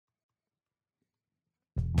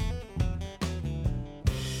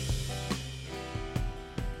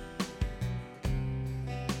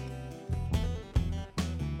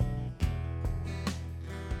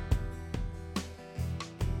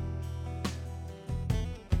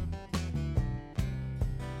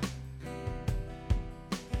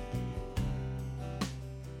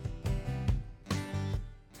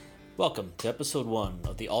Welcome to episode 1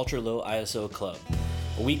 of the Ultra Low ISO Club,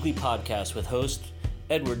 a weekly podcast with hosts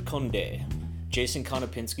Edward Conde, Jason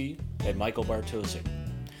Konopinski, and Michael Bartosik.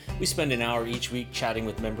 We spend an hour each week chatting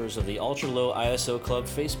with members of the Ultra Low ISO Club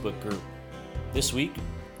Facebook group. This week,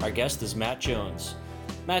 our guest is Matt Jones.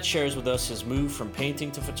 Matt shares with us his move from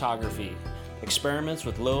painting to photography, experiments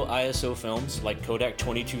with low ISO films like Kodak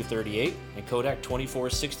 2238 and Kodak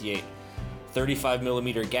 2468,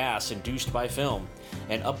 35mm gas induced by film,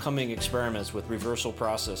 and upcoming experiments with reversal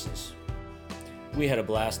processes. We had a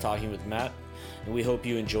blast talking with Matt, and we hope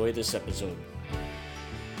you enjoy this episode.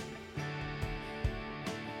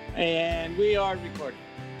 And we are recording.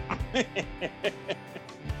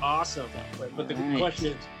 Awesome. But the question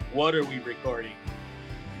is, what are we recording?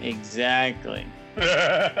 Exactly.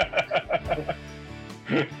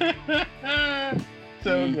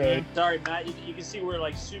 So good. Sorry, Matt, you can see we're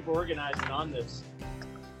like super organized on this.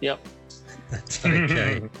 Yep. That's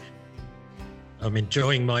okay. I'm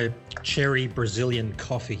enjoying my cherry Brazilian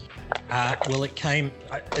coffee.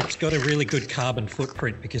 It's got a really good carbon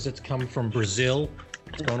footprint because it's come from Brazil.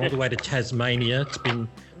 It's gone all the way to Tasmania. It's been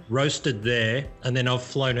roasted there, and then I've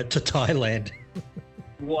flown it to Thailand.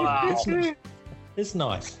 Wow. It's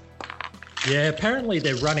nice. Yeah, apparently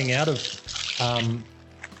they're running out of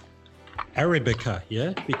Arabica,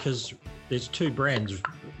 because there's two brands,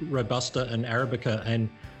 Robusta and Arabica, and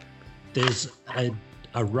there's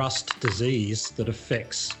a rust disease that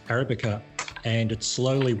affects Arabica, and it's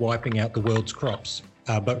slowly wiping out the world's crops.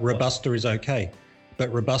 But Robusta is okay.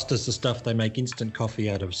 But Robusta's the stuff they make instant coffee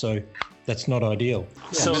out of, so that's not ideal.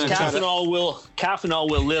 So caffeinol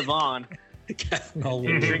will live on. Caffeinol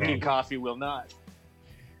will Drinking coffee will not.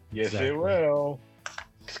 Yes, Exactly. It will.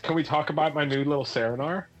 Can we talk about my new little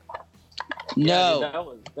Serenar? No. Yeah,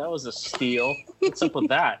 that was a steal. What's up with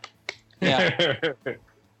that? Yeah.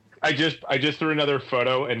 I just threw another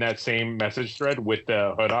photo in that same message thread with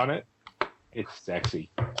the hood on it. It's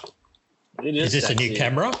sexy. It Is this sexy. a new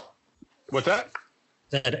camera? What's that?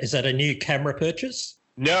 Is that a new camera purchase?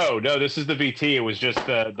 No, this is the VT. It was just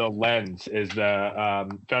the lens is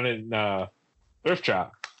the found it in thrift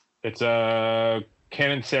shop. It's a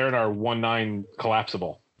Canon Serenar 1.9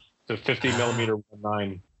 collapsible. It's a 50mm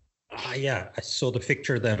 1.9. Yeah, I saw the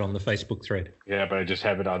picture of that on the Facebook thread. Yeah, but I just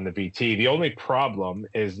have it on the VT. The only problem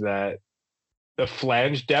is that the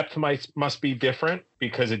flange depth must be different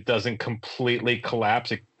because it doesn't completely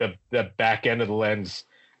collapse. The back end of the lens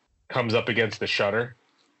comes up against the shutter.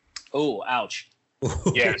 Oh, ouch.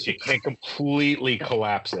 Yes, you can't completely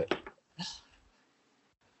collapse it.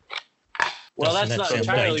 Well, Doesn't that's that not sound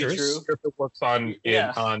entirely dangerous? true. It works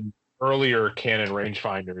on earlier Canon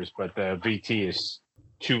rangefinders, but the VT is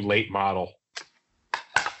too late model.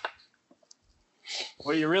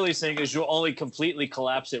 What you're really saying is you'll only completely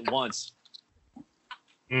collapse it once.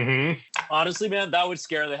 Mm-hmm. Honestly, man, that would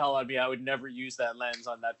scare the hell out of me. I would never use that lens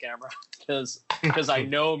on that camera because I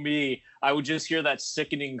know me. I would just hear that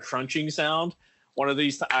sickening crunching sound. One of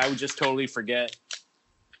these, I would just totally forget.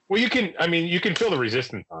 Well, you can feel the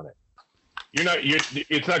resistance on it.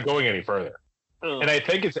 It's not going any further. Ugh. And I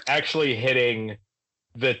think it's actually hitting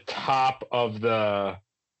the top of the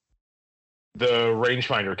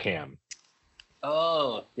rangefinder cam.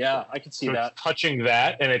 Oh, yeah, I can see So that. it's touching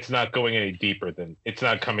that, and it's not going any deeper it's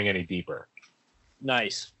not coming any deeper.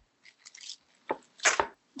 Nice.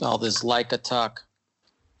 All this Leica talk.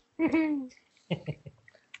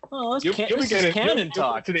 Oh, this You'll is be getting Canon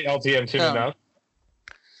talk. to the LTM soon Yeah. enough.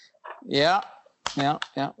 Yeah.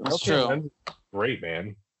 That's true. LTM 's great,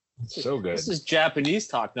 man. It's so good. This is Japanese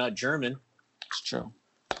talk, not German. It's true.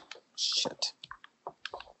 Shit.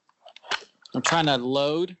 I'm trying to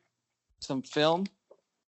load some film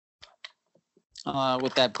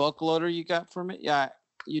with that book loader you got for me. Yeah,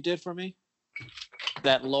 you did for me.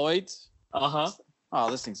 That Lloyd's. Uh-huh.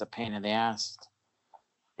 Oh, this thing's a pain in the ass.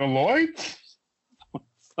 The Lloyds?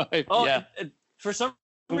 Oh, Yeah. For some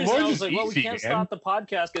The reason, I Lloyd's was is like, well, we easy, can't man. stop the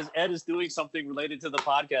podcast because Ed is doing something related to the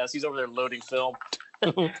podcast. He's over there loading film.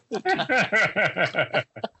 I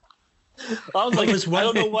was like, I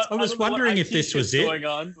don't know what. I was wondering if this was it. going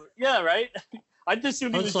on. But yeah, right. I just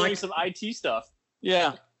assumed he I was was doing like- some IT stuff.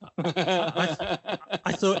 Yeah.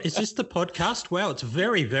 I thought, is this the podcast? Wow, it's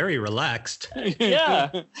very, very relaxed. Yeah.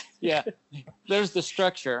 Yeah. There's the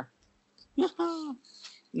structure.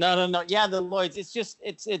 No. Yeah, the Lloyd's. It's just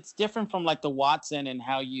it's different from like the Watson and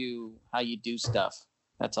how you do stuff.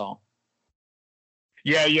 That's all.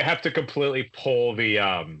 Yeah, you have to completely pull the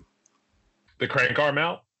crank arm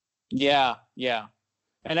out. Yeah.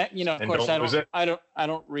 And of And course, don't lose it? I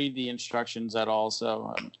don't read the instructions at all,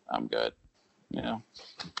 so I'm good.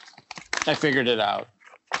 I figured it out.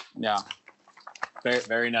 Yeah. Very,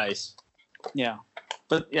 very nice. Yeah.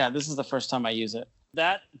 But yeah, this is the first time I use it.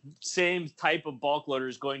 That same type of bulk loader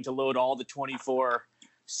is going to load all the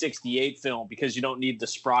 2468 film because you don't need the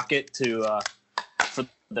sprocket for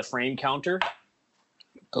the frame counter.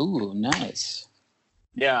 Oh, nice.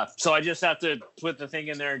 Yeah, so I just have to put the thing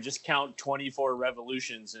in there and just count 24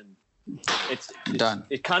 revolutions, and it's done.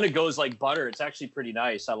 It kind of goes like butter. It's actually pretty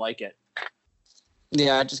nice. I like it.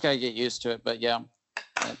 Yeah, I just gotta get used to it. But yeah,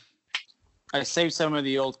 I saved some of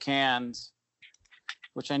the old cans,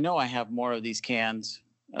 which I know I have more of these cans,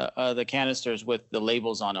 the canisters with the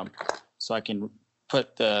labels on them, so I can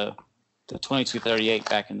put the 2238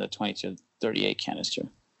 back in the 2238 canister.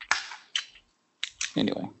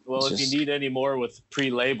 Anyway. Well, if you need any more with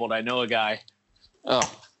pre-labeled, I know a guy. Oh.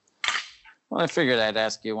 Well, I figured I'd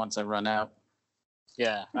ask you once I run out.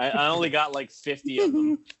 Yeah, I only got like 50 of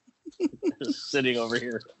them sitting over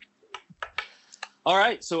here. All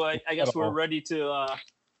right, so I guess we're ready to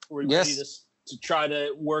to try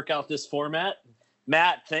to work out this format.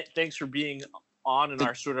 Matt, thanks for being on and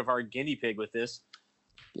our guinea pig with this.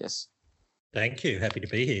 Yes. Thank you. Happy to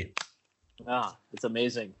be here. It's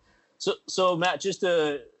amazing. So Matt, just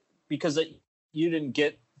because you didn't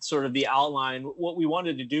get sort of the outline, what we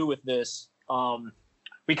wanted to do with this,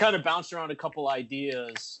 we kind of bounced around a couple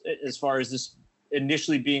ideas as far as this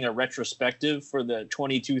initially being a retrospective for the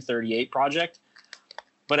 2238 project.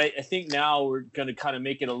 But I think now we're going to kind of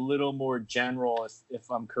make it a little more general, if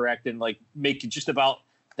I'm correct, and like make it just about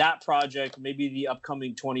that project, maybe the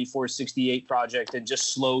upcoming 2468 project, and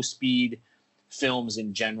just slow speed films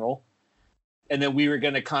in general. And then we were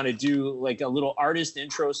going to kind of do like a little artist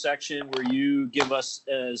intro section where you give us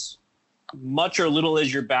as much or little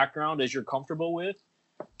as your background as you're comfortable with,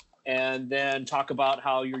 and then talk about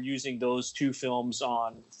how you're using those two films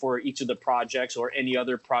for each of the projects or any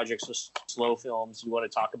other projects with slow films you want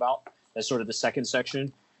to talk about. That's sort of the second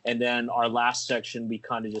section. And then our last section, we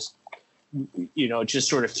kind of just, just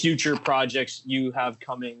sort of future projects you have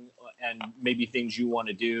coming and maybe things you want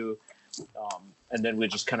to do. And then we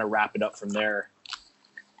just kind of wrap it up from there.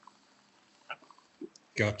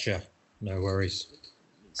 Gotcha. No worries.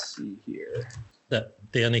 Let's see here.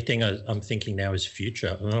 The only thing I'm thinking now is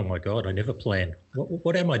future. Oh my God, I never plan.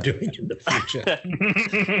 What am I doing in the future?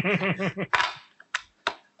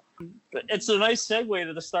 It's a nice segue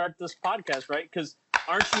to the start of this podcast, right? Because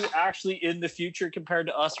aren't you actually in the future compared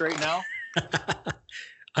to us right now?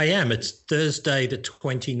 I am. It's Thursday, the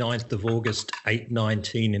 29th of August,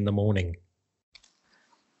 8:19 in the morning.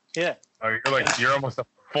 Yeah. Oh, you're almost a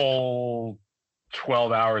full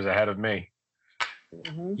 12 hours ahead of me.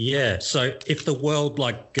 Mm-hmm. Yeah. So if the world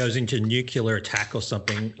goes into nuclear attack or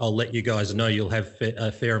something, I'll let you guys know. You'll have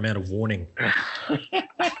a fair amount of warning.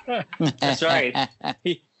 That's right.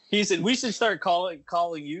 He said we should start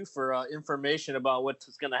calling you for information about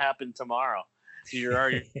what's going to happen tomorrow. So you're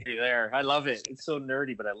already there. I love it. It's so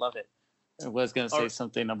nerdy, but I love it. I was going to say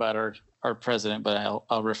something about our president, but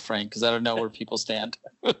I'll refrain because I don't know where people stand.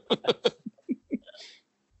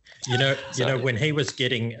 You know, when he was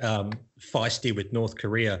getting feisty with North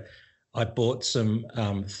Korea, I bought some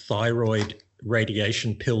thyroid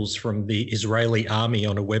radiation pills from the Israeli army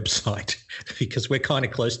on a website because we're kind of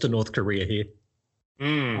close to North Korea here.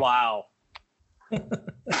 Wow.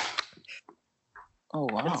 Oh,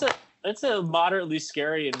 wow. It's a moderately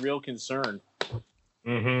scary and real concern.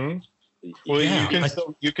 Mm-hmm. Well, yeah,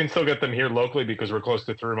 you can still get them here locally because we're close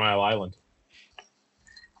to 3 Mile Island.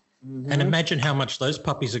 Mm-hmm. And imagine how much those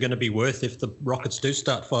puppies are going to be worth if the rockets do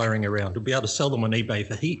start firing around. We'll be able to sell them on eBay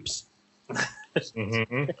for heaps.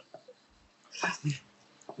 Mm-hmm.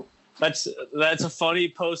 That's a funny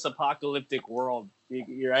post-apocalyptic world.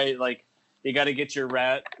 You're right. Like you got to get your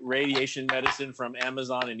radiation medicine from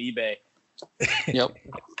Amazon and eBay. Yep.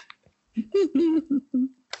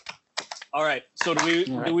 All right. So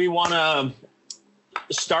do we want to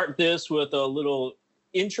start this with a little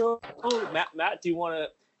intro? Matt, do you want to?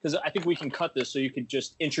 Because I think we can cut this so you could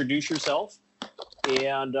just introduce yourself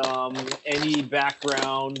and any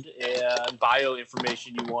background and bio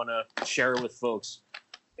information you want to share with folks.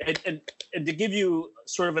 And to give you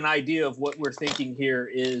sort of an idea of what we're thinking here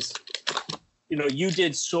is, you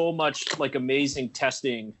did so much amazing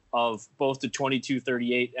testing of both the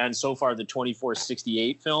 2238 and so far the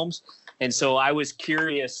 2468 films. And so I was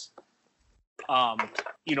curious,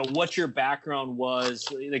 what your background was,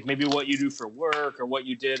 like maybe what you do for work or what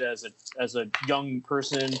you did as a young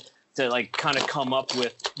person to kind of come up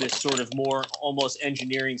with this sort of more almost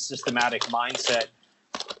engineering systematic mindset.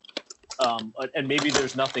 And maybe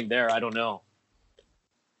there's nothing there. I don't know.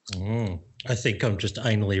 I think I'm just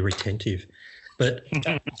anally retentive, but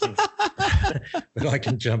but I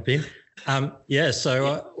can jump in.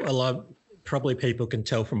 Probably people can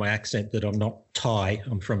tell from my accent that I'm not Thai.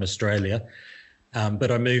 I'm from Australia,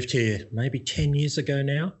 but I moved here maybe 10 years ago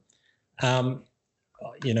now. I'm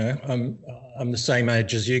the same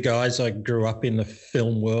age as you guys. I grew up in the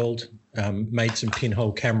film world, made some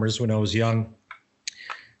pinhole cameras when I was young.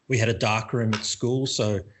 We had a darkroom at school,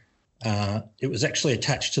 so it was actually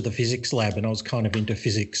attached to the physics lab, and I was kind of into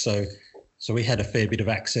physics, so we had a fair bit of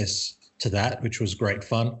access to that, which was great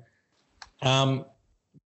fun.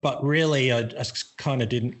 But really, I kind of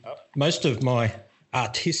didn't. Most of my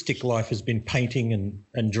artistic life has been painting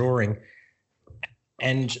and drawing,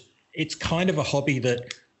 and it's kind of a hobby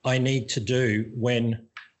that I need to do when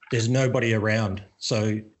there's nobody around.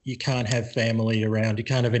 So you can't have family around, you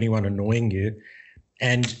can't have anyone annoying you.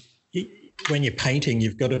 And when you're painting,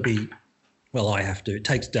 you've got to be, well, I have to, it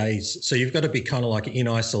takes days. So you've got to be kind of like in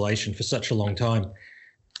isolation for such a long time.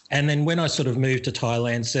 And then when I sort of moved to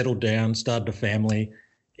Thailand, settled down, started a family,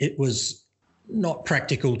 it was not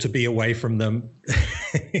practical to be away from them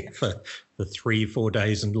for 3-4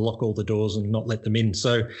 days and lock all the doors and not let them in.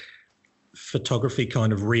 So photography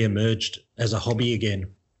kind of re-emerged as a hobby again.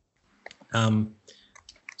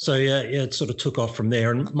 It sort of took off from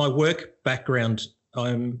there. And my work background,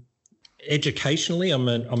 educationally, I'm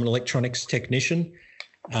an electronics technician,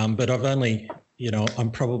 but I've only,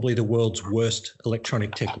 I'm probably the world's worst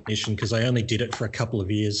electronic technician because I only did it for a couple of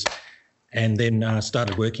years and then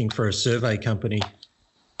started working for a survey company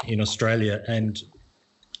in Australia. And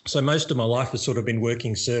so most of my life has sort of been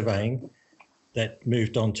working surveying, that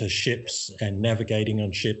moved on to ships and navigating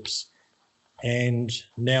on ships. And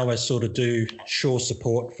now I sort of do shore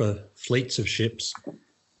support for fleets of ships.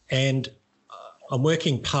 And I'm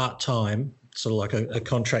working part-time, sort of like a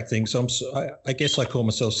contract thing. So I guess I call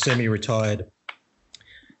myself semi-retired.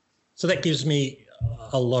 So that gives me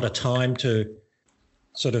a lot of time to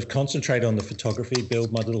sort of concentrate on the photography,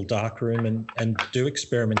 build my little darkroom and do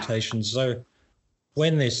experimentation. So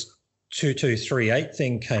when this 2238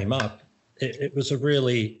 thing came up, it was a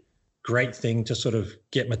really great thing to sort of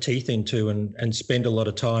get my teeth into and spend a lot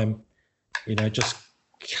of time, just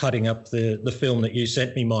cutting up the film that you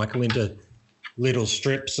sent me, Michael, into little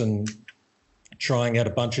strips and trying out a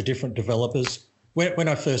bunch of different developers. When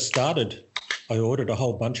I first started, I ordered a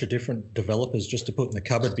whole bunch of different developers just to put in the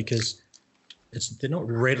cupboard because they're not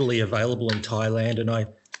readily available in Thailand, and I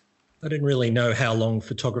didn't really know how long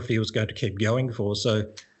photography was going to keep going for, so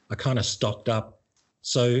I kind of stocked up.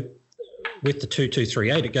 So with the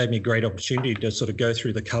 2238, it gave me a great opportunity to sort of go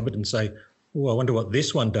through the cupboard and say, oh, I wonder what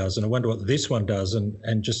this one does, and I wonder what this one does,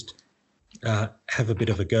 and just have a bit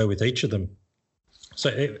of a go with each of them.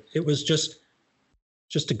 So it was just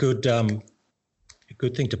a good thing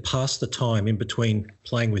to pass the time in between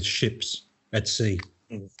playing with ships at sea.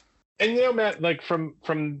 And Matt, like from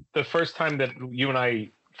the first time that you and I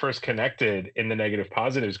first connected in the negative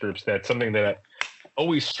positives groups, that's something that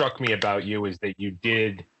always struck me about you is that you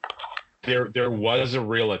did. There was a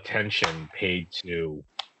real attention paid to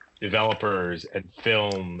developers and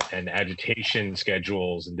film and agitation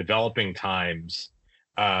schedules and developing times,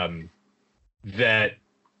 that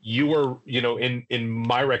you were, in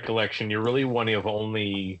my recollection, you're really one of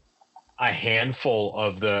only a handful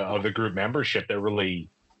of the group membership that really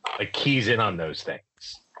keys in on those things.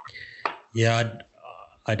 Yeah,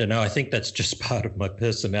 I don't know. I think that's just part of my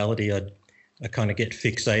personality. I kind of get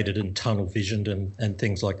fixated and tunnel visioned and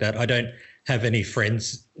things like that. I don't have any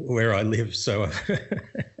friends where I live, so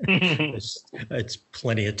it's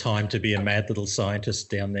plenty of time to be a mad little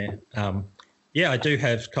scientist down there. I do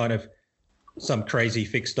have kind of some crazy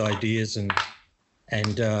fixed ideas and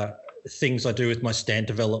things I do with my stand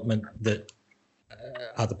development that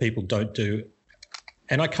other people don't do.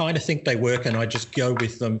 And I kind of think they work, and I just go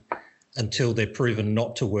with them until they're proven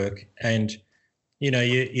not to work. And,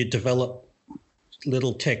 you develop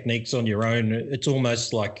little techniques on your own. It's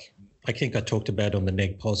almost like, I think I talked about on the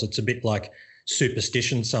Neg Pos, it's a bit like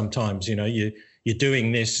superstition sometimes. You're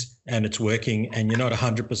doing this and it's working and you're not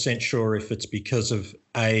 100% sure if it's because of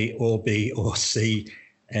A or B or C.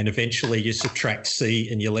 And eventually you subtract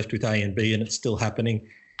C and you're left with A and B and it's still happening.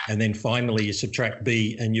 And then finally you subtract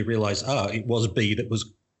B and you realize, it was B that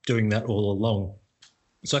was doing that all along.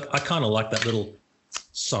 So I kind of like that little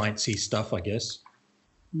sciencey stuff, I guess.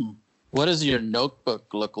 What does your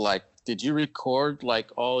notebook look like? Did you record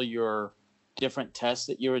all your different tests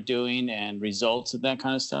that you were doing and results and that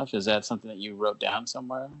kind of stuff? Is that something that you wrote down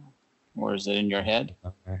somewhere, or is it in your head?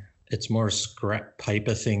 It's more a scrap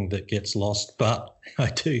paper thing that gets lost, but I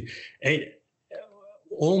do.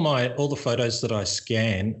 All the photos that I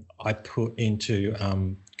scan, I put into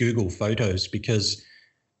Google Photos because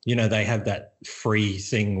they have that free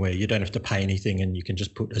thing where you don't have to pay anything and you can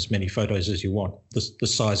just put as many photos as you want. The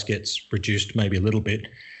size gets reduced maybe a little bit.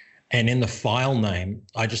 And in the file name,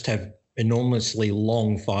 I just have enormously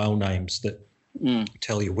long file names that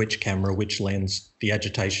tell you which camera, which lens, the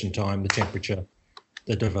agitation time, the temperature,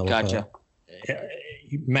 the developer. Gotcha.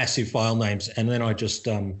 Massive file names. And then I just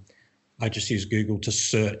use Google to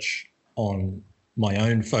search on my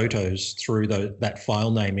own photos through that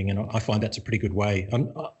file naming, and I find that's a pretty good way.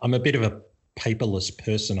 I'm a bit of a paperless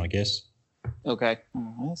person, I guess. Okay,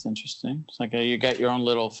 that's interesting. It's like you got your own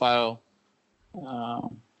little file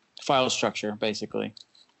structure, basically.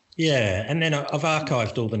 Yeah, and then I've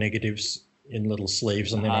archived all the negatives in little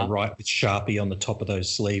sleeves, and then I write with Sharpie on the top of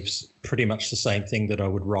those sleeves, pretty much the same thing that I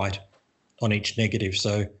would write on each negative.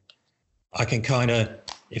 So I can kind of,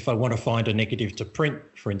 if I want to find a negative to print,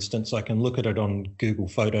 for instance, I can look at it on Google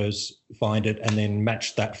Photos, find it, and then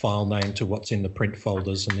match that file name to what's in the print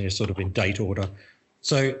folders, and they're sort of in date order.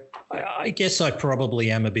 So I guess I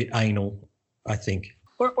probably am a bit anal, I think.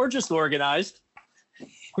 Or just organized.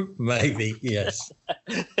 Maybe, yes.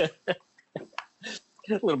 A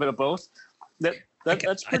little bit of both.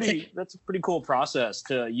 That's a pretty cool process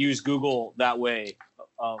to use Google that way.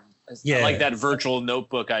 I like that virtual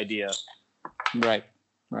notebook idea. Right.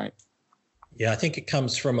 Yeah, I think it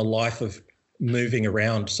comes from a life of moving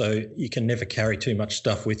around, so you can never carry too much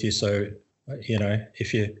stuff with you. So,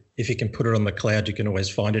 if you can put it on the cloud, you can always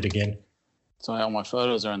find it again. So all my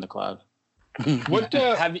photos are in the cloud. What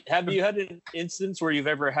have you had an instance where you've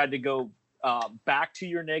ever had to go back to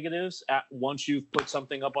your negatives once you've put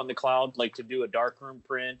something up on the cloud, like to do a darkroom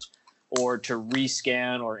print or to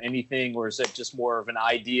rescan or anything, or is it just more of an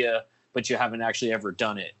idea but you haven't actually ever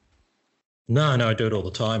done it? No, I do it all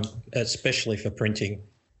the time, especially for printing.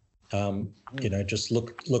 Just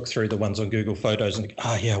look through the ones on Google Photos and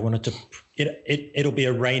I wanted to. It'll be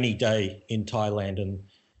a rainy day in Thailand and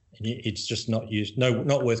it's just not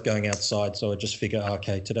worth going outside. So I just figure,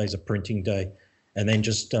 okay, today's a printing day, and then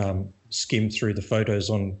just skim through the photos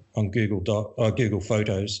on Google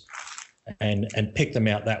Photos, and pick them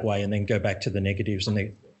out that way, and then go back to the negatives,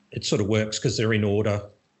 and it sort of works because they're in order.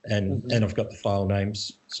 And I've got the file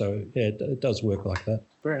names, so yeah, it does work like that.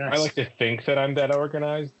 Very nice. I like to think that I'm that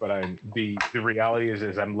organized, but the reality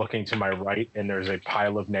is I'm looking to my right and there's a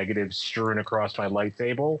pile of negatives strewn across my light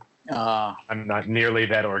table. I'm not nearly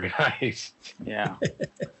that organized. Yeah.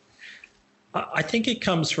 I think it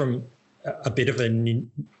comes from a bit of a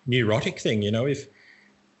neurotic thing.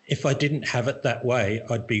 If I didn't have it that way,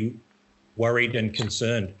 I'd be worried and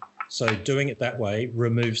concerned. So doing it that way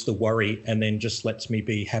removes the worry and then just lets me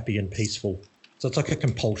be happy and peaceful. So it's like a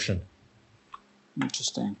compulsion.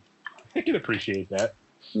 Interesting. I can appreciate that.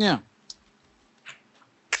 Yeah.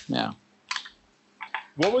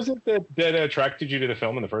 What was it that attracted you to the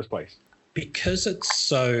film in the first place? Because it's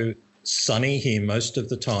so sunny here most of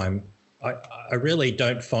the time, I really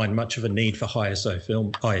don't find much of a need for high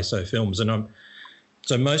ISO films. And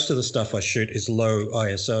so most of the stuff I shoot is low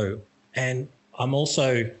ISO. And I'm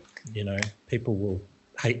also, people will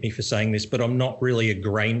hate me for saying this, but I'm not really a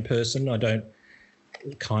grain person. I don't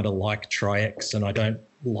kind of like Tri-X, and I don't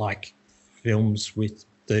like films with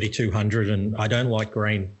 3200, and I don't like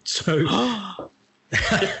grain. So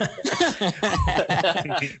that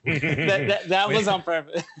was on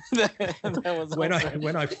purpose. When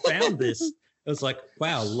I found this, it was like,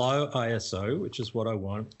 wow, low ISO, which is what I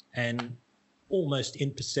want, and almost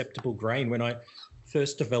imperceptible grain. When I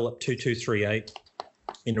first developed 2238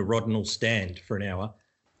 in a Rodinal stand for an hour,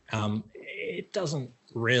 it doesn't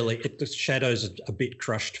really, the shadows are a bit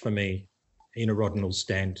crushed for me in a Rodinal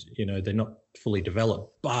stand. They're not fully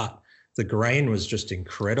developed, but the grain was just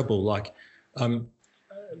incredible. Like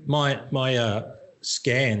my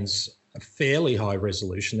scans are fairly high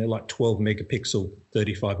resolution. They're like 12 megapixel,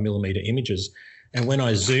 35 millimeter images. And when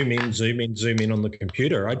I zoom in on the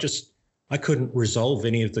computer, I couldn't resolve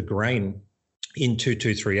any of the grain in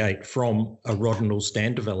 2238 from a Rodinal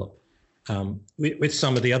stand develop. With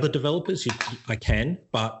some of the other developers, I can,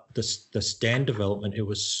 but the stand development, it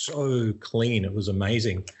was so clean. It was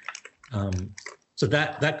amazing. So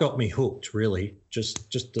that got me hooked, really. Just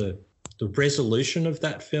the resolution of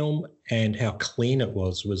that film and how clean it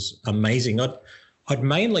was amazing. I'd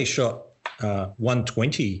mainly shot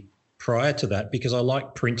 120 prior to that because I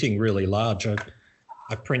like printing really large. I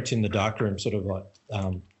print in the darkroom sort of like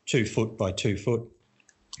 2 foot by 2 foot,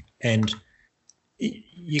 and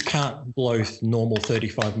you can't blow normal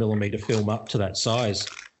 35 millimeter film up to that size,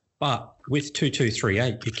 but with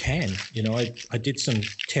 2238 you can. I did some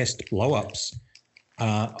test blow-ups.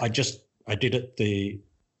 I did it the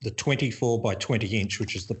 24 by 20 inch,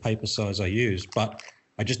 which is the paper size I use, but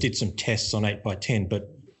I just did some tests on 8x10, but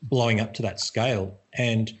blowing up to that scale.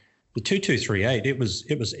 And the 2238, it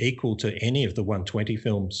was equal to any of the 120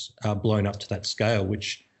 films blown up to that scale,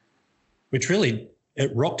 which really, it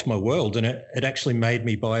rocked my world, and it actually made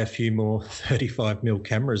me buy a few more 35mm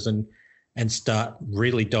cameras and start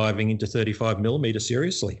really diving into 35mm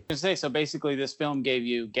seriously. I was gonna say, so basically this film gave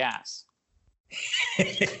you gas. I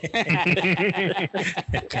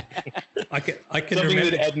can Something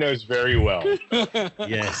remember, that Ed knows very well.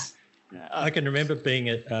 yes. I can remember being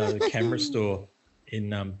at the camera store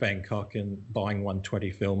in Bangkok and buying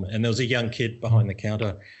 120 film, and there was a young kid behind the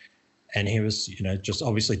counter, and he was, just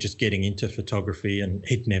obviously just getting into photography, and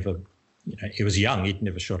he'd never, he was young, he'd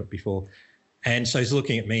never shot it before. And so he's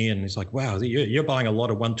looking at me and he's like, wow, you're buying a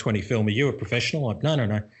lot of 120 film. Are you a professional? I'm like,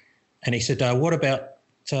 no. And he said, what about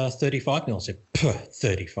 35mm? I said,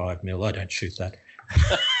 35mm, I don't shoot that.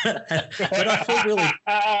 But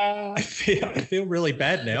I feel really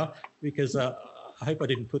bad now, because I hope I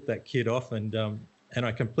didn't put that kid off, and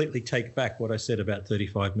I completely take back what I said about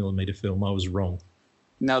 35mm film. I was wrong.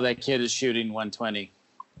 Now that kid is shooting 120.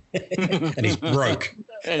 And he's broke.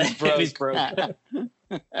 He's broke.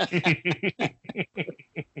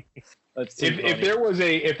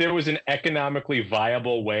 If there was an economically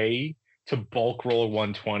viable way to bulk roll a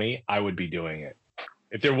 120, I would be doing it.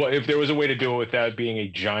 If there was a way to do it without being a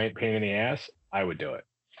giant pain in the ass, I would do it.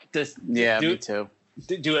 Me too.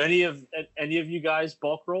 Do any of you guys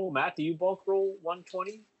bulk roll? Matt, do you bulk roll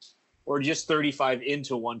 120, or just 35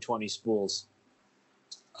 into 120 spools?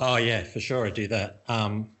 Oh yeah, for sure I do that.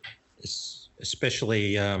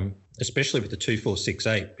 Especially with the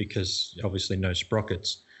 2468, because obviously no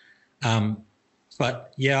sprockets.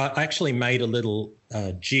 But yeah, I actually made a little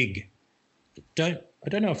jig. I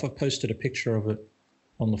don't know if I posted a picture of it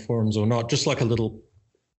on the forums or not. Just like a little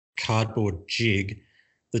cardboard jig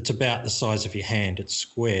that's about the size of your hand. It's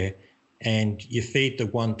square, and you feed the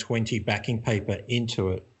 120 backing paper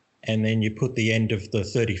into it, and then you put the end of the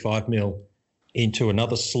 35mm into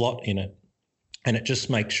another slot in it, and it just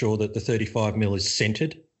makes sure that the 35mm is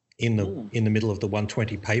centered in the middle of the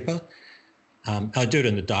 120 paper. I do it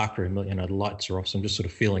in the dark room, the lights are off, so I'm just sort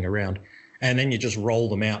of feeling around, and then you just roll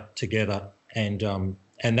them out together, and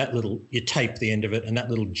that little, you tape the end of it, and that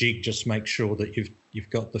little jig just makes sure that you've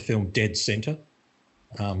got the film dead center.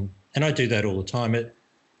 And I do that all the time.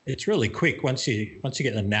 It's really quick. Once you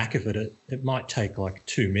get the knack of it, it might take like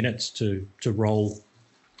 2 minutes to roll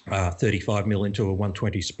 35mm into a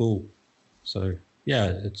 120 spool. So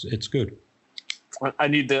yeah, it's good. I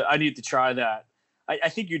need to try that. I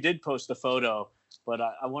think you did post a photo, but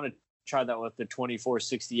I want to try that with the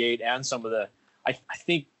 2468 and some of the. I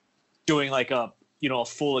think doing like a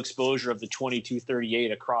full exposure of the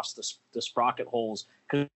 2238 across the sprocket holes,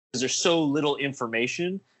 because there's so little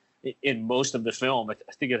information in most of the film. I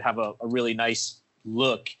think it'd have a really nice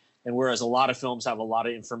look. And whereas a lot of films have a lot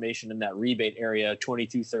of information in that rebate area,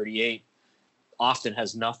 2238 often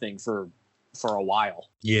has nothing for a while.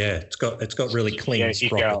 Yeah, it's got really clean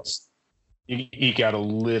sprockets. You eke out a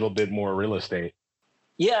little bit more real estate.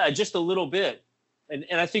 Yeah, just a little bit. And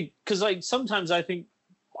I think, because sometimes I think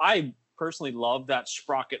I personally love that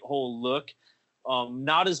sprocket hole look.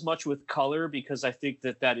 Not as much with color, because I think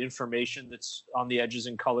that information that's on the edges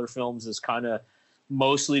in color films is kind of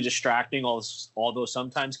mostly distracting, although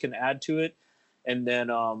sometimes can add to it. And then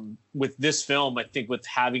with this film, I think with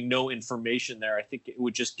having no information there, I think it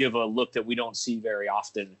would just give a look that we don't see very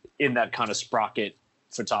often in that kind of sprocket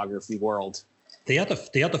photography world. The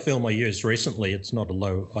other film I used recently, it's not a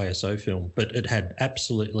low ISO film, but it had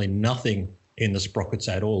absolutely nothing in the sprockets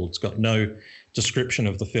at all. It's got no description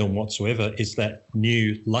of the film whatsoever. Is that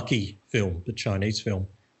new Lucky film, the Chinese film,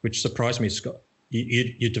 which surprised me. Scott,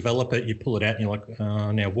 you develop it, you pull it out, and you're like,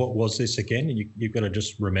 now what was this again? And you've got to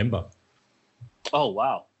just remember. Oh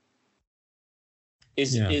wow!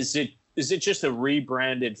 Is it just a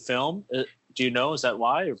rebranded film? Do you know? Is that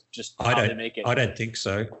why, or just how they make it? I don't think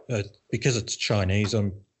so. Because it's Chinese,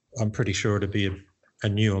 I'm pretty sure it'd be a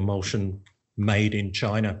new emulsion made in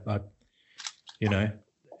China. I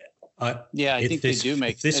think they do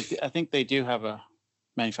make. I think they do have a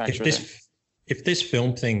manufacturer. If this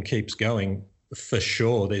film thing keeps going, for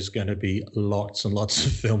sure, there's going to be lots and lots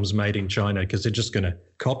of films made in China, because they're just going to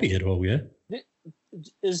copy it all. Yeah.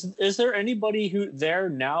 Is there anybody who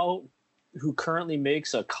currently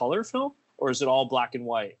makes a color film, or is it all black and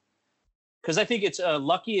white? Because I think it's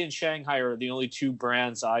Lucky and Shanghai are the only two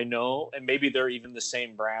brands I know, and maybe they're even the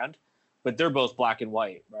same brand, but they're both black and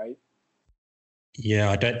white, right? Yeah,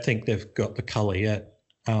 I don't think they've got the color yet.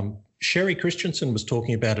 Sherry Christensen was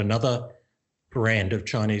talking about another brand of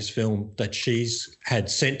Chinese film that she's had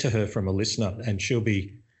sent to her from a listener, and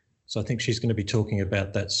so I think she's going to be talking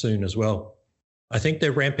about that soon as well. I think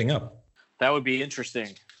they're ramping up. That would be interesting.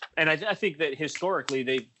 And I think that historically,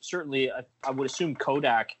 they certainly, I would assume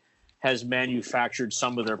Kodak has manufactured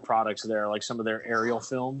some of their products there, like some of their aerial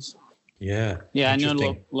films. Yeah. Yeah, I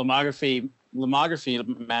know Lomography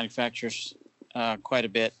manufactures quite a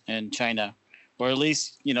bit in China. Or at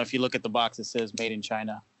least, if you look at the box, it says made in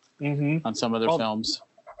China on some of their films.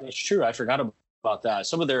 It's true. I forgot about that.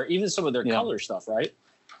 Some of their color stuff, right?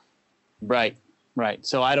 Right.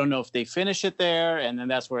 So I don't know if they finish it there and then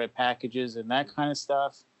that's where it packages and that kind of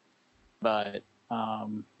stuff. But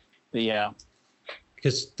yeah.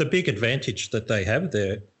 Because the big advantage that they have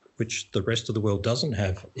there, which the rest of the world doesn't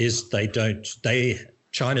have, is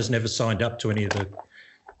China's never signed up to any of the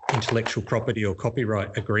intellectual property or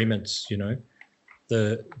copyright agreements,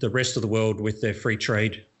 The rest of the world with their free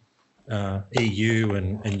trade EU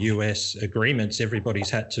and US agreements, everybody's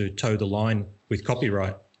had to toe the line with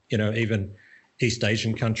copyright. Even East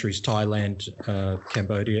Asian countries, Thailand,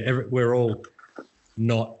 Cambodia, we're all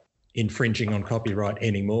not infringing on copyright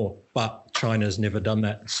anymore. But China's never done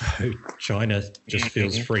that. So China just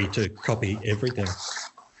feels free to copy everything.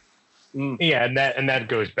 Yeah, and that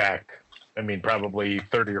goes back, probably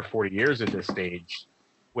 30 or 40 years at this stage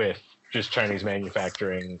with just Chinese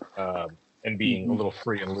manufacturing and being a little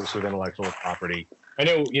free and loose with intellectual property. I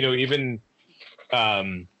know, even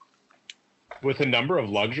with a number of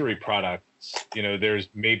luxury products, there's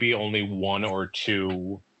maybe only one or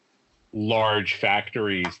two large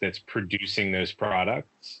factories that's producing those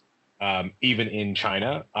products, even in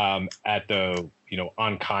China, at the,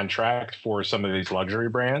 on contract for some of these luxury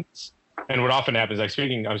brands. And what often happens,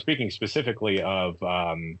 I'm speaking specifically of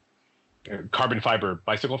carbon fiber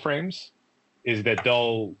bicycle frames, is that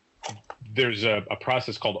there's a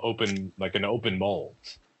process called an open mold,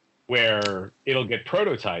 where it'll get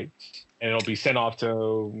prototyped and it'll be sent off to,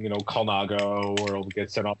 Colnago, or it'll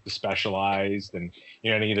get sent off to Specialized and,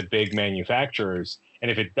 any of the big manufacturers.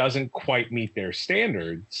 And if it doesn't quite meet their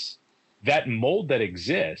standards, that mold that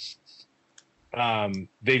exists,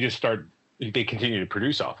 they continue to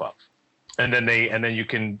produce off of. And then you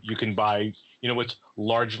can buy, what's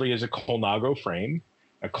largely is a Colnago frame.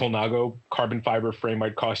 A Colnago carbon fiber frame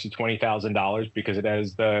might cost you $20,000 because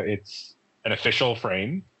it's an official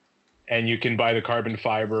frame, and you can buy the carbon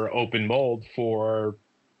fiber open mold for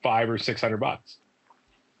 $500 or $600.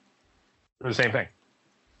 The same thing,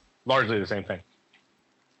 largely the same thing.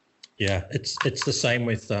 Yeah, it's the same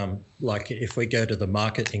with like if we go to the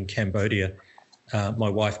market in Cambodia, my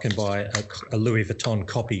wife can buy a Louis Vuitton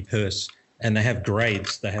copy purse, and they have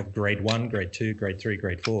grades. They have grade 1, grade 2, grade 3,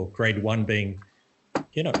 grade 4. Grade 1 being,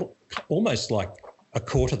 almost like a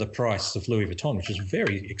quarter the price of Louis Vuitton, which is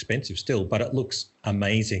very expensive still, but it looks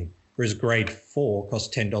amazing. Whereas grade 4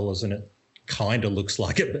 costs $10 and it kind of looks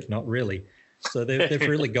like it, but not really. So they've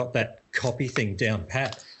really got that copy thing down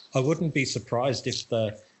pat. I wouldn't be surprised if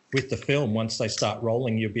with the film, once they start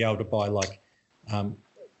rolling, you'll be able to buy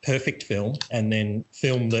perfect film and then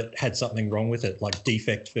film that had something wrong with it, like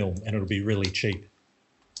defect film, and it'll be really cheap.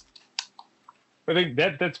 I think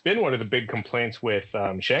that's been one of the big complaints with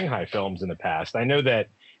Shanghai films in the past. I know that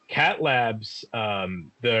Cat Labs,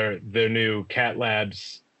 their new Cat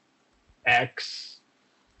Labs X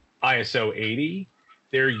ISO 80,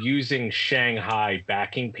 they're using Shanghai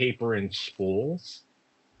backing paper and spools,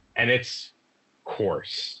 and it's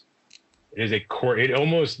coarse. It is it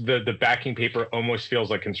almost, the backing paper almost feels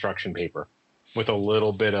like construction paper with a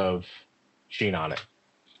little bit of sheen on it.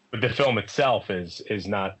 But the film itself is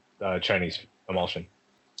not Chinese emulsion.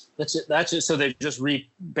 That's it. So they just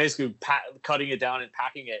basically cutting it down and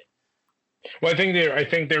packing it. Well, I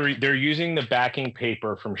think they're using the backing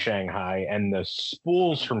paper from Shanghai and the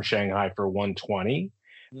spools from Shanghai for 120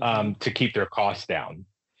 to keep their costs down.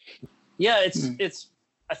 Yeah, it's.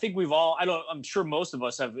 I think I'm sure most of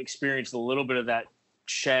us have experienced a little bit of that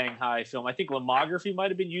Shanghai film. I think Lomography might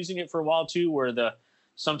have been using it for a while too, where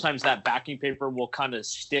sometimes that backing paper will kind of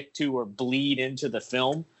stick to or bleed into the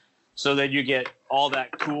film. So then you get all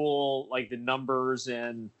that cool, like the numbers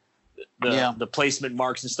and the placement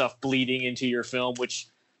marks and stuff bleeding into your film, which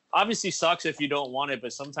obviously sucks if you don't want it,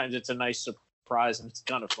 but sometimes it's a nice surprise and it's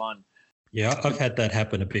kind of fun. Yeah, I've had that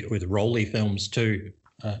happen a bit with Rolly films too.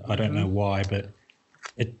 I don't know why, but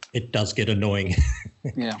it does get annoying.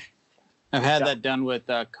 Yeah. I've had that done with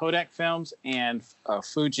Kodak films and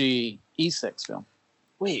Fuji E6 film.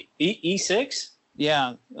 Wait, E6?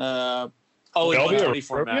 Yeah. In 120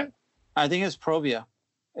 format. I think it's Provia.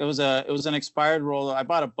 It was an expired roller. I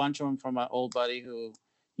bought a bunch of them from my old buddy who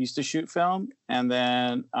used to shoot film, and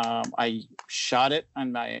then I shot it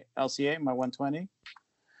on my LCA, my 120.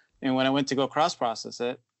 And when I went to go cross process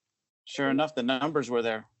it, sure enough, the numbers were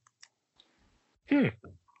there.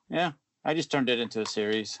 Yeah, I just turned it into a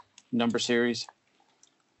series, number series.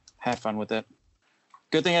 Had fun with it.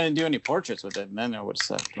 Good thing I didn't do any portraits with it, and then I would have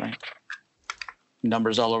sucked, right?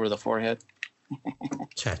 Numbers all over the forehead.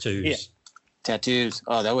 Tattoos. Yeah. Tattoos.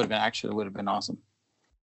 Oh, that would have been awesome.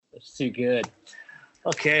 That's too good.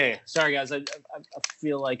 Okay, sorry guys. I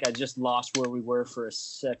feel like I just lost where we were for a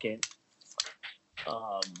second.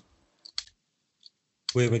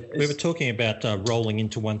 We were talking about rolling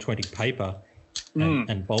into 120 paper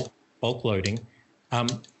and bulk loading.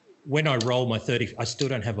 When I roll my 30, I still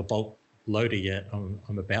don't have a bulk loader yet.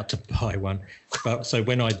 I'm about to buy one. But so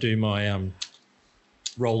when I do my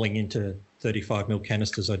rolling into 35mm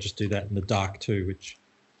canisters, I just do that in the dark too, which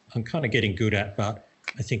I'm kind of getting good at. But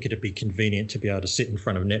I think it'd be convenient to be able to sit in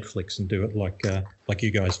front of Netflix and do it like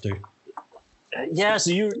you guys do. Yeah.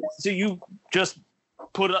 So you just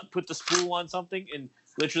put the spool on something and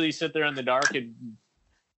literally sit there in the dark. And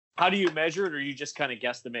how do you measure it, or you just kind of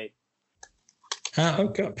guesstimate?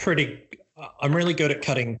 I'm really good at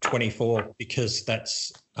cutting 24 because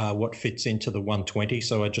that's what fits into the 120.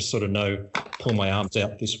 So I just sort of know, pull my arms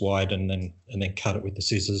out this wide and then cut it with the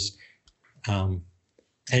scissors.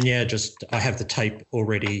 And yeah, just I have the tape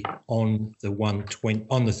already on the 120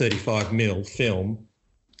 on the 35mm film.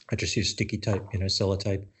 I just use sticky tape,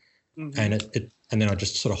 sellotape, and and then I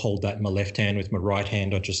just sort of hold that in my left hand. With my right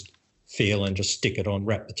hand, I just feel and just stick it on,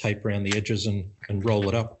 wrap the tape around the edges, and roll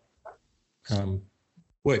it up.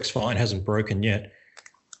 Works fine, hasn't broken yet.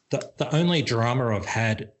 The only drama I've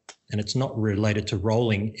had, and it's not related to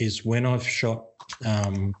rolling, is when I've shot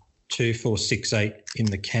 2468 in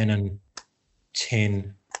the Canon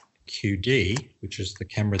 10 QD, which is the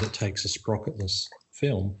camera that takes a sprocketless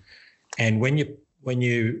film, and when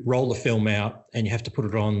you roll the film out and you have to put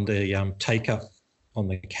it on the take-up on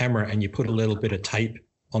the camera, and you put a little bit of tape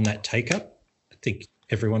on that take-up. I think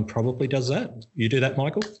everyone probably does that. You do that,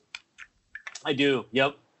 Michael? I do.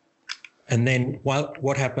 Yep. And then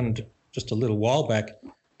what happened just a little while back,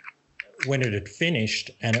 when it had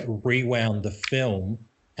finished and it rewound the film,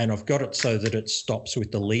 and I've got it so that it stops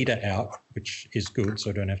with the leader out, which is good,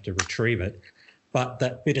 so I don't have to retrieve it. But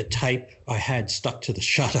that bit of tape I had stuck to the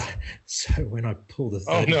shutter. So when I pull the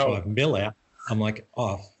 35mm out, I'm like,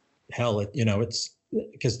 oh, hell, it's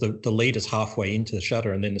because the leader's halfway into the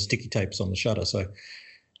shutter and then the sticky tape's on the shutter. So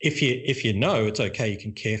if you know, it's okay, you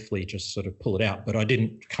can carefully just sort of pull it out. But I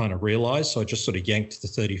didn't kind of realize, so I just sort of yanked the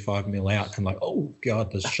 35mm out and like, oh,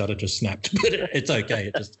 God, the shutter just snapped. But it's okay.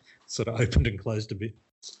 It just sort of opened and closed a bit.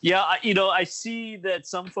 Yeah, I see that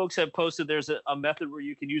some folks have posted there's a method where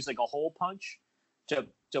you can use like a hole punch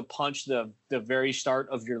to punch the very start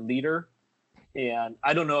of your leader. And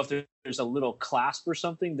I don't know if there's a little clasp or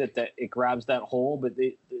something that it grabs that hole, but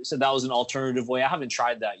they said that was an alternative way. I haven't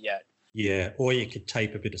tried that yet. Yeah, or you could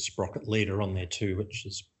tape a bit of sprocket leader on there too, which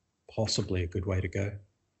is possibly a good way to go.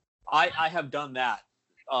 I have done that.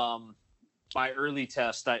 My early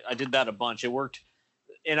test, I did that a bunch. It worked,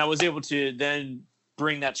 and I was able to then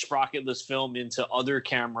bring that sprocketless film into other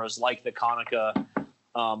cameras like the Konica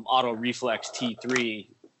Auto Reflex T3.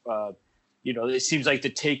 It seems like the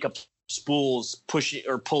take-up spools pushing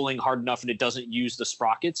or pulling hard enough, and it doesn't use the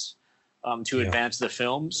sprockets to advance the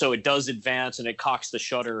film. So it does advance, and it cocks the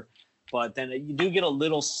shutter. But then you do get a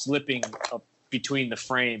little slipping up between the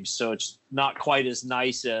frames, so it's not quite as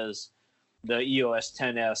nice as the EOS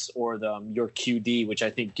 10S or your QD, which I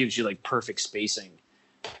think gives you like perfect spacing.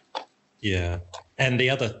 Yeah, and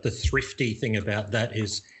the thrifty thing about that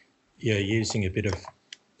is you're using a bit of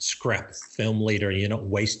scrap film leader, and you're not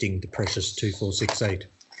wasting the precious 2468.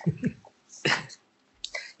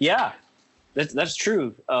 Yeah, that's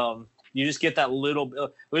true. You just get that little,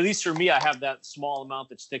 well, at least for me, I have that small amount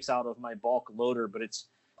that sticks out of my bulk loader, but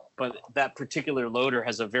that particular loader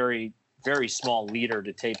has a very, very small leader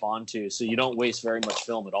to tape onto, so you don't waste very much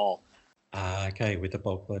film at all. Okay, with the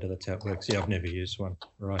bulk loader, that's how it works. Yeah, I've never used one.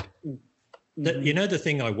 Right. Mm-hmm. The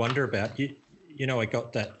thing I wonder about, I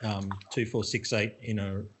got that 2468 in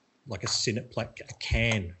a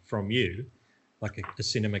can from you, like a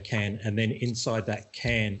cinema can, and then inside that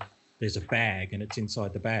can there's a bag, and it's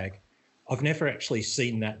inside the bag. I've never actually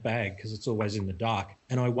seen that bag because it's always in the dark,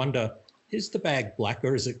 and I wonder, is the bag black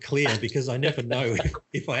or is it clear? Because I never know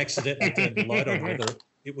if I accidentally turn the light on whether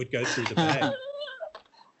it would go through the bag.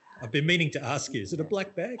 I've been meaning to ask you, is it a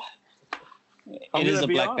black bag? It is a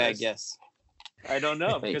black bag, yes. I don't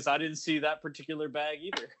know because I didn't see that particular bag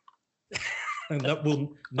either. And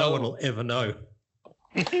no one will ever know.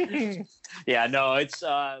 Yeah, no, it's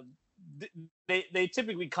they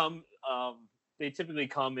typically come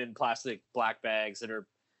in plastic black bags that are,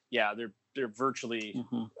 yeah, they're virtually.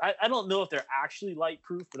 Mm-hmm. I don't know if they're actually light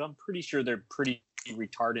proof, but I'm pretty sure they're pretty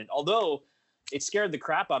retardant. Although it scared the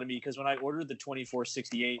crap out of me because when I ordered the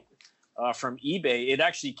 2468 from eBay, it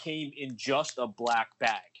actually came in just a black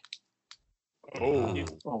bag. Oh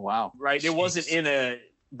wow! Right, it wasn't in a.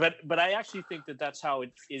 But I actually think that's how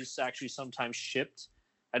it is actually sometimes shipped.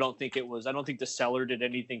 I don't think the seller did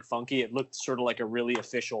anything funky. It looked sort of like a really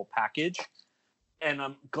official package. And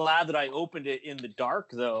I'm glad that I opened it in the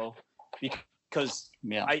dark though, because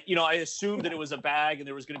I assumed that it was a bag and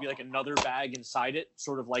there was going to be like another bag inside it,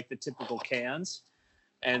 sort of like the typical cans,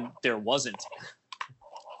 and there wasn't.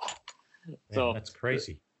 Man, so that's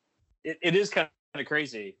crazy. It is kind of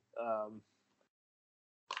crazy.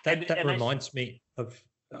 That reminds me of.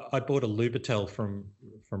 I bought a Lubitel from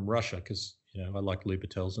Russia because I like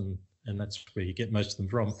Lubitels and that's where you get most of them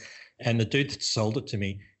from. And the dude that sold it to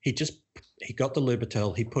me, he got the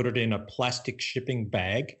Lubitel, he put it in a plastic shipping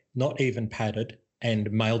bag, not even padded, and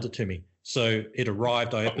mailed it to me. So it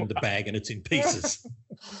arrived, I opened the bag and it's in pieces.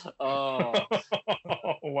 Oh.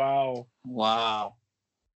 Wow.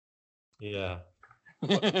 Yeah.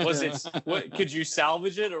 Was it? Could you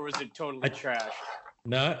salvage it, or was it totally trash?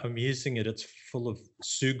 No, I'm using it. It's full of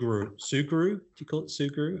Sugru. Sugru? Do you call it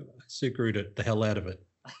Sugru? I Sugru'd the hell out of it.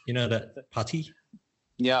 You know that putty?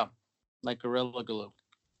 Yeah, like Gorilla Glue.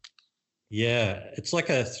 Yeah, it's like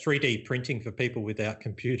a 3D printing for people without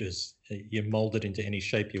computers. You mold it into any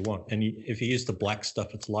shape you want. And if you use the black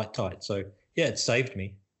stuff, it's light tight. So, yeah, it saved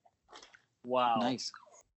me. Wow. Nice.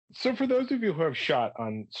 So for those of you who have shot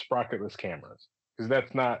on sprocketless cameras, because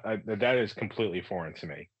that is completely foreign to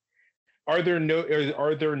me. Are there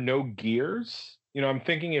no gears? I'm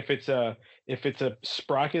thinking if it's a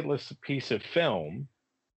sprocketless piece of film,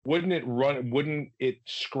 wouldn't it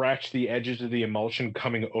scratch the edges of the emulsion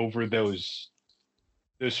coming over those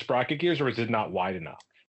sprocket gears, or is it not wide enough?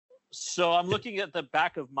 So I'm looking at the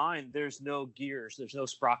back of mine. There's no gears. There's no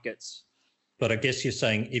sprockets. But I guess you're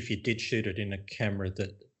saying if you did shoot it in a camera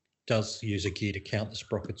that does use a gear to count the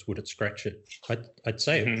sprockets, would it scratch it? I'd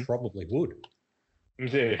say it probably would.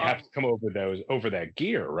 It have to come over that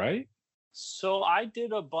gear, right? So I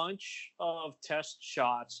did a bunch of test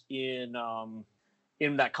shots in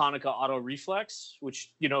that Konica Auto Reflex,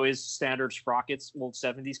 which is standard sprockets, old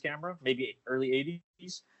 70s camera, maybe early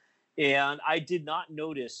 80s, and I did not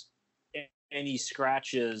notice any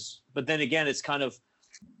scratches. But then again, it's kind of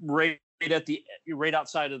right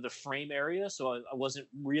outside of the frame area, so I wasn't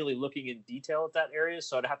really looking in detail at that area.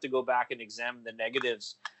 So I'd have to go back and examine the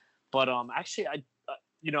negatives. But actually,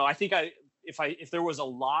 I think if there was a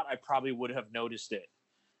lot, I probably would have noticed it.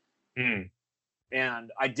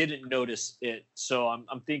 And I didn't notice it, so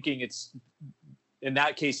I'm thinking it's in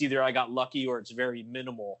that case either I got lucky or it's very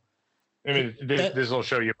minimal. I mean, this will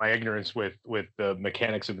show you my ignorance with the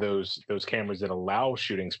mechanics of those cameras that allow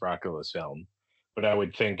shooting sprocketless film. But I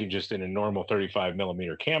would think just in a normal 35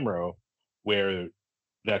 millimeter camera, where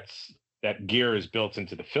that gear is built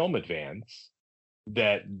into the film advance,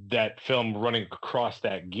 that film running across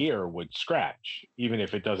that gear would scratch, even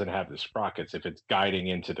if it doesn't have the sprockets, if it's guiding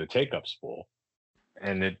into the take-up spool.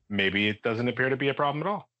 And maybe it doesn't appear to be a problem at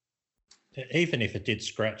all. Even if it did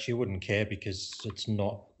scratch, you wouldn't care because it's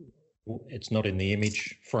not in the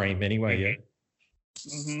image frame anyway.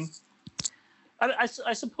 Mm-hmm.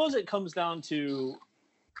 I suppose it comes down to,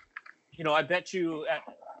 I bet you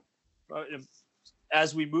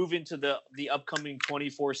as we move into the upcoming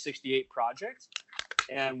 2468 project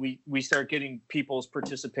and we start getting people's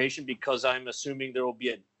participation, because I'm assuming there will be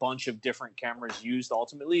a bunch of different cameras used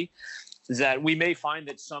ultimately, is that we may find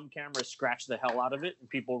that some cameras scratch the hell out of it and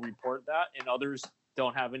people report that, and others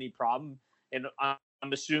don't have any problem. And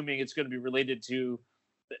I'm assuming it's going to be related to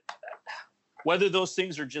whether those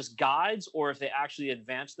things are just guides or if they actually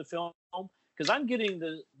advance the film. Because I'm getting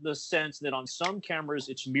the sense that on some cameras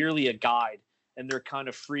it's merely a guide and they're kind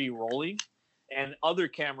of free rolling, and other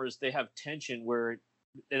cameras they have tension where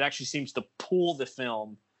it actually seems to pull the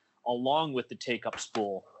film along with the take-up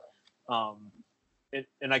spool.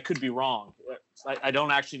 And I could be wrong. I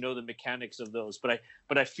don't actually know the mechanics of those, but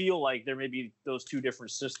I feel like there may be those two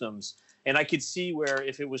different systems. And I could see where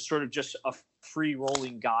if it was sort of just a free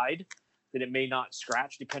rolling guide, that it may not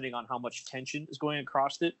scratch depending on how much tension is going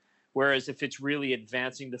across it. Whereas if it's really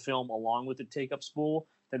advancing the film along with the take-up spool,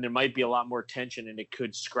 then there might be a lot more tension and it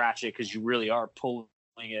could scratch it because you really are pulling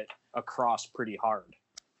it across pretty hard.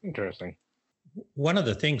 Interesting. One of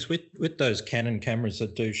the things with those Canon cameras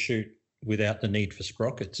that do shoot without the need for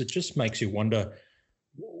sprockets, it just makes you wonder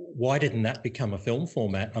why didn't that become a film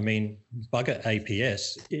format? I mean, bugger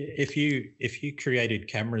APS. If you created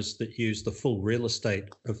cameras that use the full real estate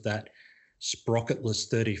of that sprocketless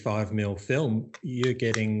 35mm film, you're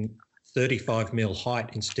getting 35mm height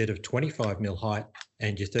instead of 25mm height,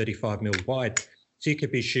 and you're 35mm wide. So you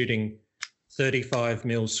could be shooting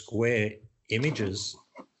 35mm square images.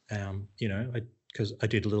 Because I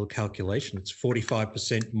did a little calculation, it's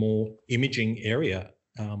 45% more imaging area.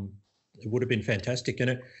 It would have been fantastic, and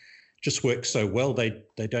it just works so well. They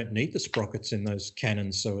don't need the sprockets in those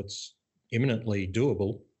Canons, so it's imminently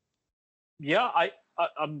doable. Yeah,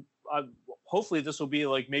 I'm hopefully this will be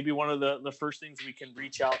like maybe one of the first things we can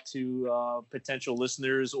reach out to potential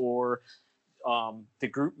listeners or the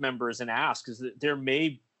group members and ask, is that there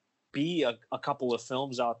may be a couple of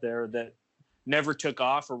films out there that never took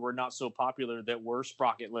off or were not so popular that were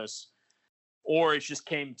sprocketless, or it just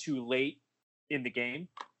came too late in the game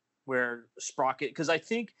where sprocket, because I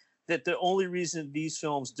think that the only reason these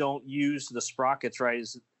films don't use the sprockets, right,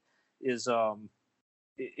 is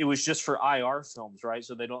it was just for IR films, right?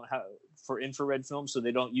 So they don't have for infrared films, so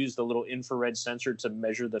they don't use the little infrared sensor to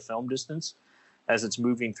measure the film distance as it's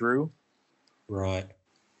moving through. Right.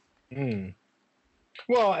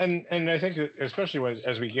 Well, and I think that especially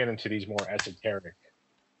as we get into these more esoteric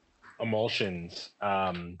emulsions,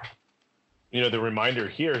 the reminder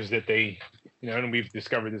here is that they, and we've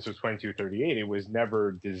discovered this with 2238, it was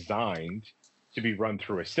never designed to be run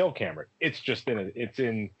through a still camera. It's just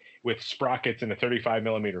with sprockets in a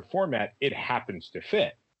 35mm format, it happens to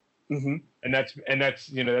fit. Mm-hmm. And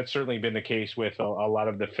that's certainly been the case with a lot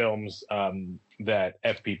of the films that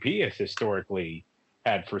FPP has historically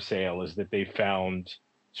had for sale, is that they found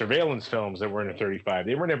surveillance films that were in a 35.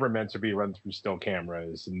 They were never meant to be run through still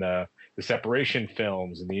cameras, and the separation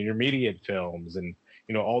films and the intermediate films, and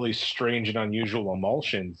all these strange and unusual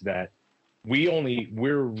emulsions that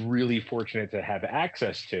we're really fortunate to have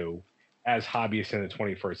access to as hobbyists in the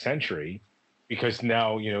 21st century, because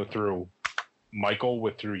now through Michael,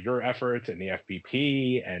 through your efforts and the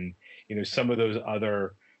FPP and some of those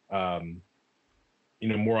other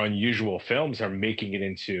more unusual films are making it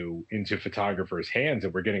into photographers' hands,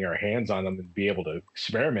 and we're getting our hands on them and be able to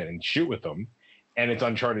experiment and shoot with them. And it's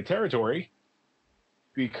uncharted territory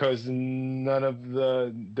because there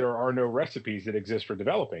are no recipes that exist for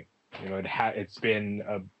developing. It's been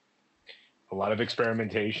a lot of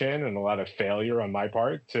experimentation and a lot of failure on my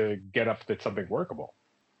part to get up to something workable.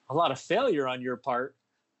 A lot of failure on your part.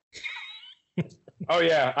 Oh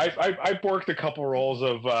yeah, I worked a couple rolls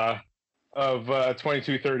of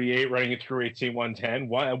 2238, running it through 18110.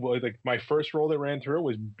 Like my first roll that ran through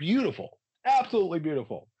was beautiful, absolutely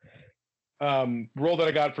beautiful. Roll that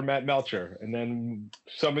I got from Matt Melcher, and then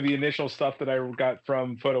some of the initial stuff that I got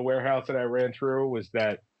from Photo Warehouse that I ran through was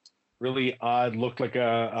that really odd, looked like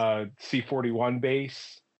a C41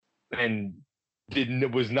 base, and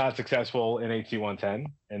was not successful in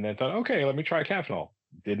 18110. And then thought, okay, let me try Caffenol.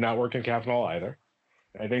 Did not work in Caffenol either.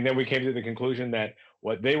 I think then we came to the conclusion that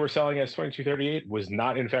what they were selling as 2238 was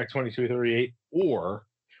not in fact 2238, or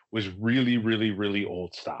was really, really, really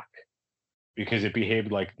old stock, because it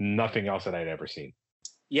behaved like nothing else that I'd ever seen.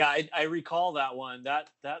 Yeah, I recall that one. That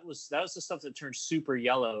was the stuff that turned super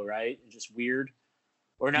yellow, right? And just weird.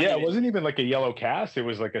 Or not. Yeah, it wasn't even like a yellow cast. It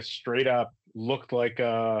was like a straight up, looked like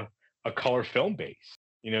a color film base.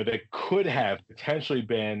 That could have potentially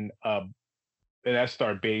been an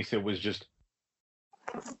S-Star base. It was just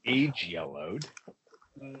age yellowed,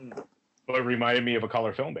 but it reminded me of a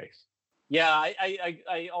color film base. Yeah,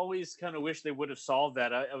 I always kind of wish they would have solved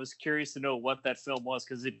that. I was curious to know what that film was,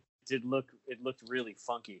 because it looked really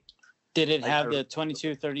funky. Did it have the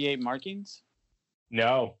 2238 markings?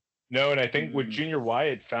 No, and I think with Junior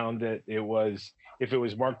Wyatt found that it was, if it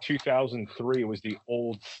was marked 2003, it was the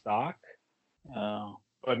old stock. Oh.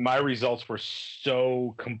 But my results were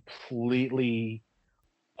so completely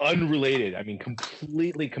unrelated. I mean,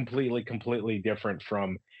 completely different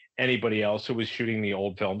from anybody else who was shooting the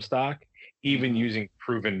old film stock, even using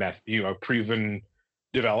proven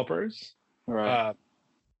developers. Right.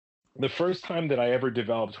 The first time that I ever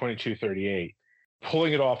developed 2238,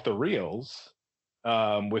 pulling it off the reels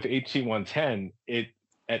with 18110, it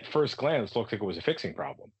at first glance looked like it was a fixing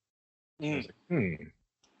problem. I was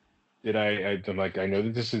like, I'm like, I know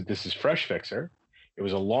that this is fresh fixer. It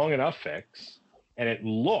was a long enough fix, and it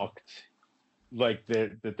looked like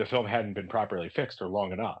the film hadn't been properly fixed or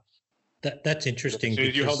long enough. That's interesting. As soon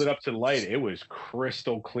as you held it up to the light, it was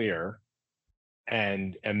crystal clear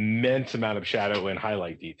and immense amount of shadow and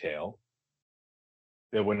highlight detail.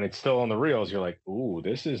 That when it's still on the reels, you're like, ooh,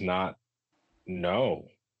 this is not going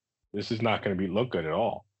to look good at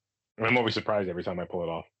all. And I'm always surprised every time I pull it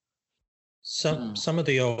off. Some of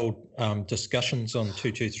the old discussions on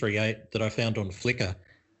 2238 that I found on Flickr,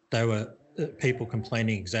 they were people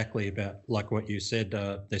complaining exactly about like what you said.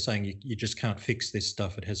 They're saying you just can't fix this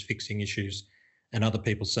stuff. It has fixing issues. And other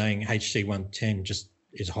people saying HC 110 just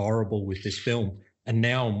is horrible with this film. And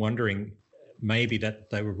now I'm wondering maybe that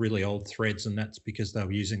they were really old threads and that's because they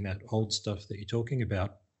were using that old stuff that you're talking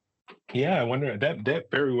about. Yeah, I wonder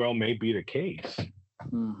that very well may be the case.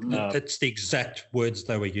 That's the exact words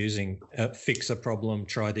they were using. Fix a problem,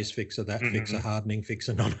 try this fixer, that fixer, hardening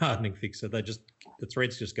fixer, non-hardening fixer. The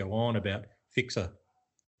threads just go on about fixer.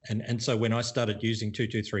 And so when I started using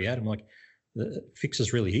 2238, I'm like, the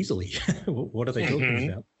fixes really easily. What are they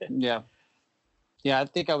talking about? Yeah. Yeah, I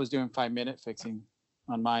think I was doing 5-minute fixing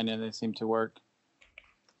on mine and it seemed to work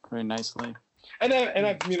very nicely. And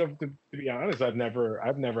I to be honest, I've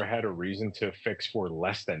never had a reason to fix for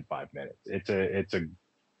less than 5 minutes. It's a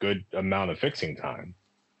good amount of fixing time.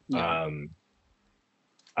 Yeah.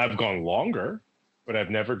 I've gone longer, but I've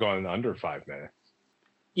never gone under 5 minutes.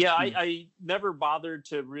 Yeah, I never bothered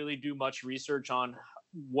to really do much research on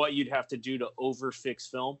what you'd have to do to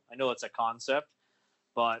overfix film. I know it's a concept,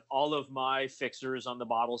 but all of my fixers on the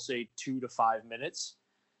bottle say 2 to 5 minutes,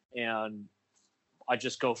 and I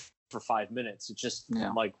just go for 5 minutes. It's just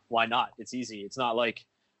I'm like, why not? It's easy. It's not like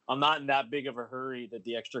I'm not in that big of a hurry that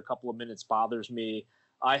the extra couple of minutes bothers me.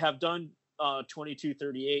 I have done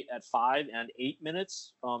 2238 at 5 and 8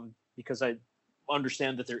 minutes because I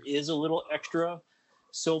understand that there is a little extra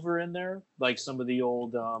silver in there, like some of the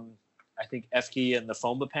old I think Efke and the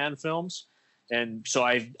Fomapan films. And so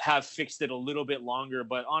I have fixed it a little bit longer,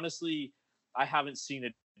 but honestly, I haven't seen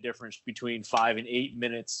a difference between 5 and 8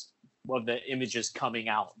 minutes of the images coming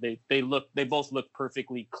out. They both look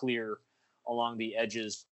perfectly clear along the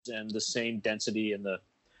edges and the same density in the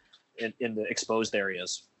exposed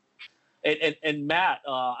areas. And Matt,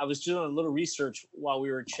 I was doing a little research while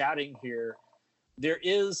we were chatting here. There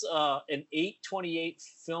is an 828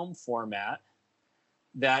 film format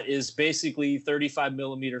that is basically 35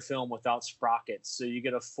 millimeter film without sprockets. So you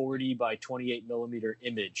get a 40 by 28 millimeter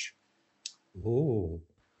image. Ooh.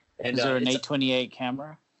 And is there an 828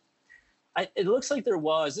 camera? It looks like there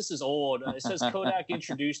was. This is old. It says Kodak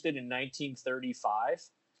introduced it in 1935.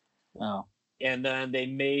 Oh. And then they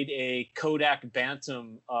made a Kodak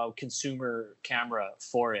Bantam consumer camera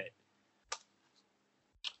for it.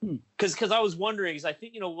 Because I was wondering, because I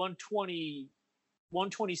think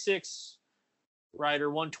 126, right, or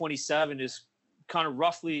 127 is kind of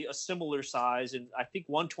roughly a similar size, and I think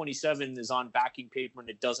 127 is on backing paper and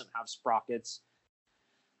it doesn't have sprockets.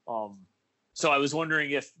 So I was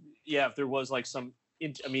wondering if there was like some.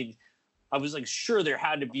 I was like sure there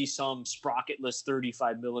had to be some sprocketless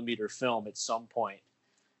 35 millimeter film at some point,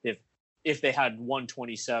 if they had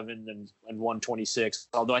 127 and 126.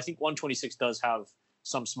 Although I think 126 does have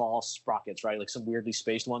some small sprockets, right? Like some weirdly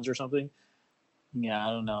spaced ones or something. Yeah, I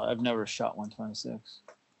don't know. I've never shot 126.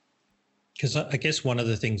 Because I guess one of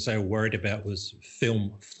the things they were worried about was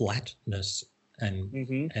film flatness,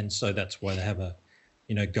 and so that's why they have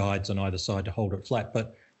guides on either side to hold it flat.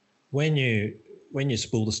 But when you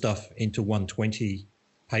spool the stuff into 120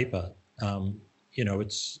 paper,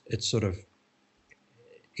 it's sort of,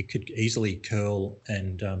 it could easily curl,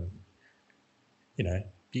 and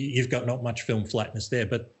you've got not much film flatness there,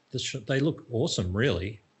 but they look awesome,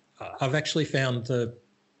 really. I've actually found the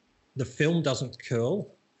film doesn't curl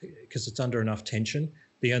because it's under enough tension.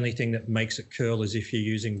 The only thing that makes it curl is if you're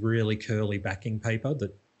using really curly backing paper,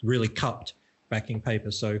 that really cupped backing paper.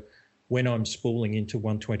 So when I'm spooling into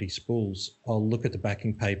 120 spools, I'll look at the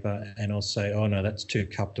backing paper and I'll say, oh no, that's too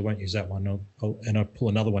cupped, I won't use that one. And I'll pull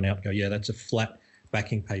another one out and go, yeah, that's a flat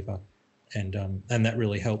backing paper. And that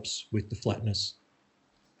really helps with the flatness.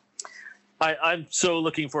 I'm so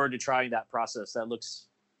looking forward to trying that process.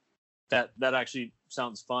 That actually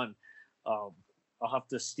sounds fun. I'll have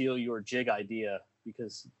to steal your jig idea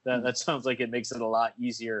because that sounds like it makes it a lot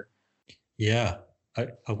easier. Yeah.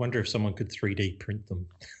 I wonder if someone could 3D print them.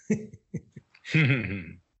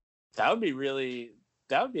 That would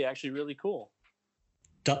be actually really cool.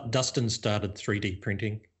 Dustin started 3D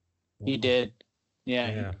printing. He did.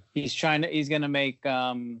 Yeah. He's going to make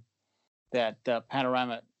that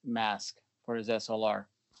panorama mask for his SLR.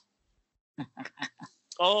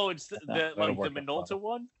 Oh, it's the Minolta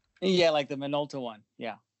one? Yeah, like the Minolta one.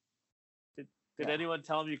 Yeah. Did anyone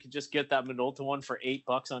tell him you could just get that Minolta one for $8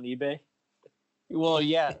 on eBay? Well,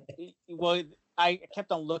 yeah. Well, I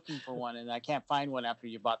kept on looking for one, and I can't find one after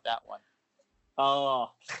you bought that one.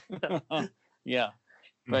 Oh. Yeah.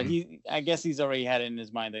 But I guess he's already had it in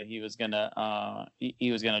his mind that he was gonna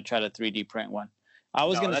try to 3D print one. I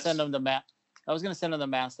was gonna send him the map. I was gonna send him the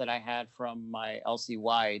mask that I had from my LC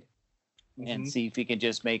wide, and Mhm. see if he could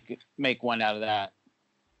just make one out of that,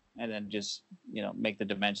 and then just make the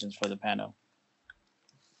dimensions for the pano.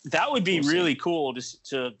 That would be We'll see. really cool to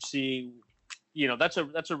see. That's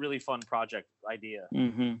a really fun project idea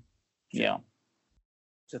Mm-hmm. Yeah.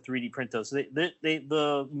 to 3D print those.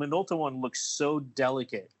 The Minolta one looks so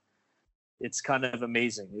delicate. It's kind of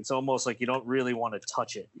amazing. It's almost like you don't really want to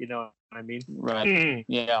touch it. You know what I mean? Right. Mm.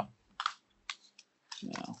 Yeah.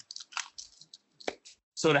 Yeah.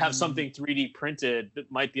 So to have something 3D printed that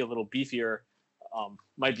might be a little beefier,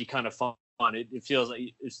 might be kind of fun. It feels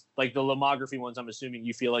like it's like the lomography ones. I'm assuming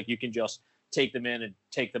you feel like you can just take them in and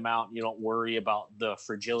take them out. And you don't worry about the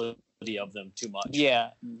fragility of them too much.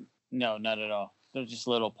 Yeah. No, not at all. They're just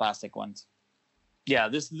little plastic ones. Yeah,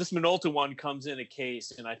 this Minolta one comes in a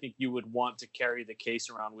case, and I think you would want to carry the case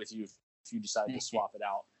around with you if you decide to swap it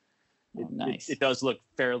out. Oh, nice. It does look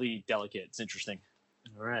fairly delicate. It's interesting.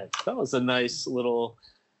 All right, that was a nice little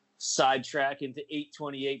sidetrack into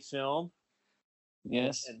 828 film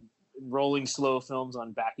Yes. and rolling slow films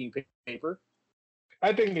on backing paper.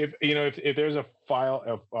 I think if there's a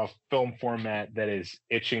film format that is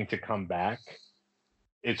itching to come back,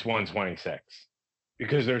 it's 126,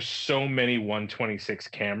 because there's so many 126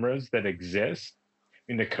 cameras that exist.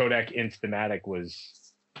 I mean, the Kodak Instamatic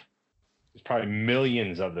there's probably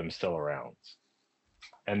millions of them still around,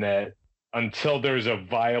 and that until there's a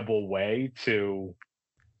viable way to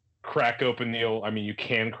crack open you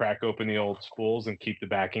can crack open the old spools and keep the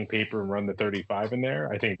backing paper and run the 35 in there.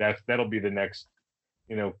 I think that'll be the next,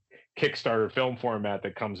 Kickstarter film format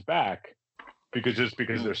that comes back, because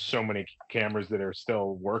there's so many cameras that are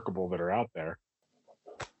still workable that are out there.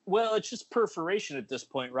 Well, it's just perforation at this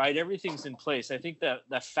point, right? Everything's in place. I think that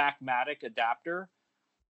Phacmatic adapter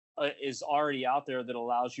is already out there that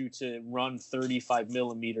allows you to run 35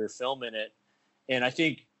 millimeter film in it. And I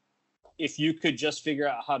think if you could just figure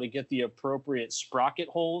out how to get the appropriate sprocket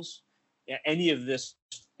holes, any of this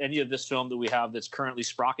film that we have that's currently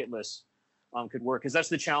sprocketless could work. Because that's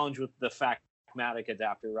the challenge with the Phacmatic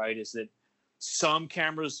adapter, right? Is that some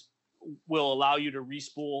cameras will allow you to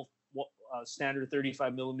respool standard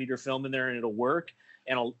 35 millimeter film in there and it'll work,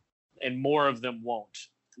 and more of them won't.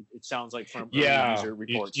 It sounds like from early user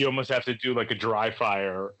reports. You almost have to do like a dry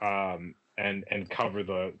fire and cover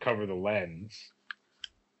the lens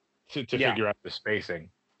to figure out the spacing.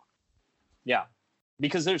 Yeah,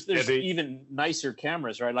 because there's even nicer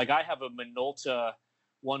cameras, right? Like I have a Minolta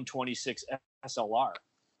 126 SLR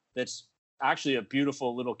that's actually a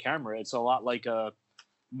beautiful little camera. It's a lot like a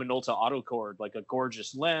Minolta Autocord, like a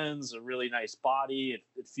gorgeous lens, a really nice body.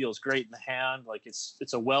 It feels great in the hand. Like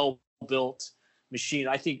it's a well-built machine.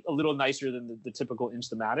 I think a little nicer than the typical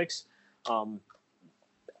Instamatics.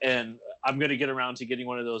 And I'm going to get around to getting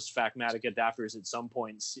one of those Phacmatic adapters at some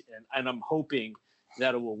point, and I'm hoping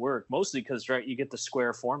that it will work. Mostly because, right, you get the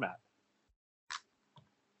square format.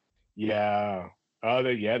 Yeah.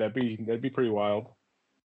 That'd be pretty wild.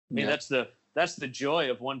 I mean, that's the joy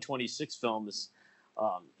of 126 film is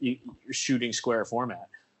you're shooting square format.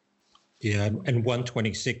 Yeah, and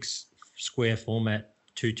 126 square format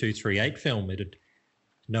 2238 film,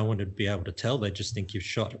 no one would be able to tell. They'd just think you've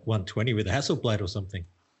shot 120 with a Hasselblad or something.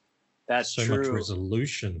 That's so true. much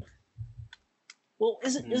resolution. Well,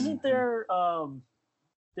 isn't there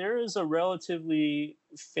there is a relatively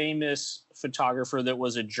famous photographer that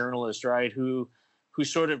was a journalist, right? Who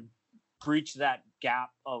sort of breached that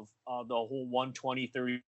gap of the whole 120,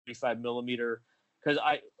 35 millimeter. Because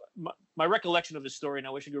my recollection of his story, and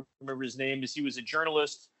I wish I could remember his name, is he was a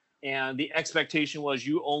journalist, and the expectation was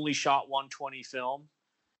you only shot 120 film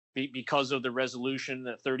because of the resolution.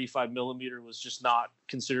 That 35 millimeter was just not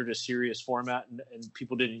considered a serious format, and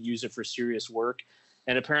people didn't use it for serious work.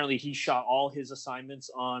 And apparently he shot all his assignments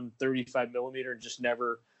on 35 millimeter and just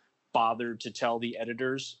never bothered to tell the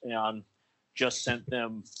editors, and just sent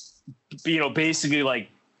them, basically like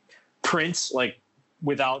prints, like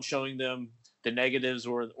without showing them the negatives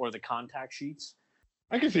or the contact sheets.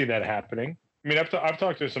 I can see that happening. I mean, I've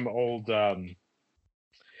talked to some old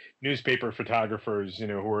newspaper photographers, who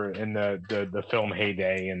were in the film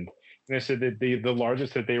heyday, and they said that the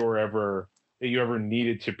largest that you ever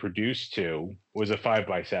needed to produce to was a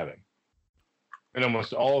 5x7, and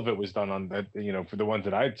almost all of it was done on that. For the ones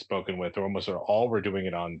that I'd spoken with, almost all were doing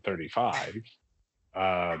it on 35.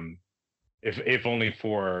 If only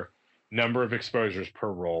for number of exposures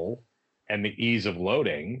per roll and the ease of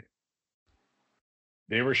loading,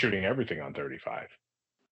 they were shooting everything on 35.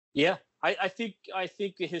 Yeah, I think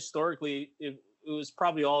historically it was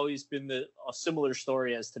probably always been a similar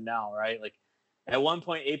story as to now, right? Like At one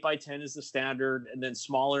point, 8x10 is the standard, and then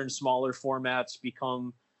smaller and smaller formats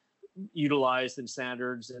become utilized in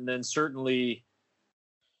standards, and then certainly,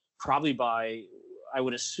 probably by, I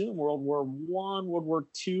would assume, World War I, World War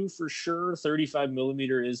II for sure, 35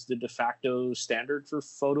 millimeter is the de facto standard for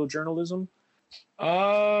photojournalism.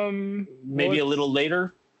 Maybe a little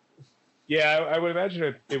later. Yeah, I would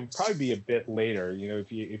imagine it would probably be a bit later.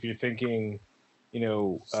 If you're thinking,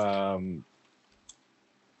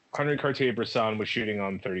 Henri Cartier-Bresson was shooting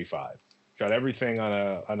on 35. Shot everything on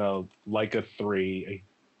a Leica 3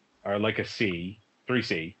 or Leica C,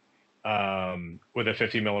 3C, with a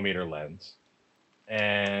 50 millimeter lens.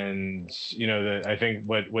 And I think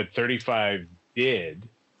what 35 did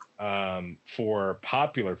for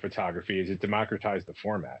popular photography is it democratized the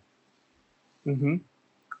format. Mm-hmm.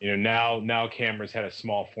 Now cameras had a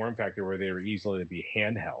small form factor where they were easily to be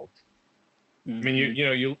handheld. Mm-hmm. I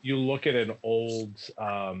mean, you look at an old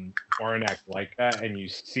Barnack Leica and you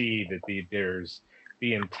see that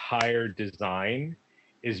the entire design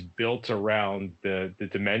is built around the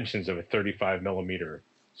dimensions of a 35 millimeter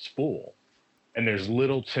spool, and there's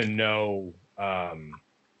little to no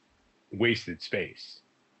wasted space.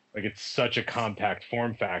 Like, it's such a compact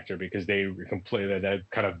form factor because they completely, that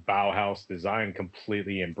kind of Bauhaus design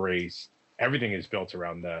completely embrace everything is built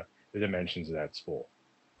around the dimensions of that spool.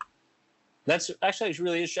 That's actually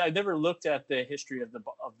really interesting. I've never looked at the history of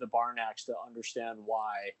the Barnacks to understand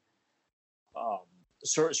why,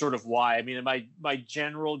 sort of why. I mean, my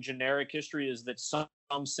generic history is that some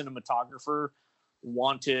cinematographer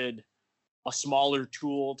wanted a smaller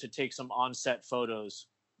tool to take some on-set photos,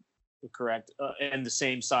 correct, and the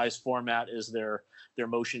same size format as their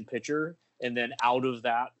motion picture, and then out of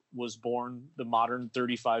that was born the modern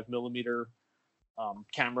 35 millimeter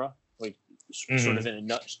camera, like sort of in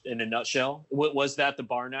a nutshell. What was that? The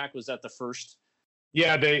Barnack, was that the first?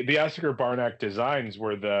 Yeah, the Essinger Barnack designs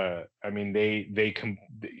were there's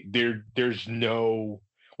no,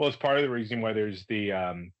 well, it's part of the reason why there's the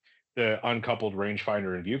uncoupled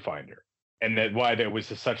rangefinder and viewfinder, and that why there was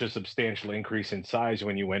such a substantial increase in size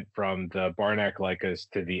when you went from the Barnack Leicas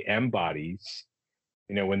to the M bodies.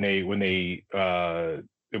 When they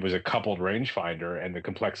it was a coupled rangefinder, and the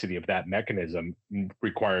complexity of that mechanism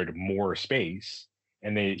required more space,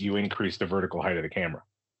 and you increased the vertical height of the camera.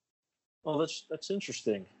 Oh, that's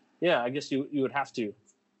interesting. Yeah, I guess you would have to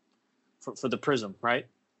for the prism, right?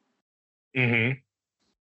 Mm-hmm.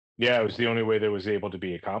 Yeah, it was the only way that was able to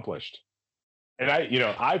be accomplished. And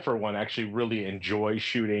I for one actually really enjoy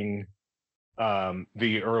shooting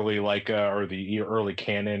the early Leica or the early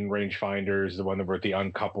Canon rangefinders, the one that were the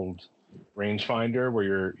uncoupled rangefinder,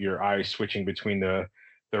 where your eyes switching between the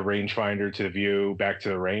rangefinder to the view back to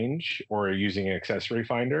the range, or using an accessory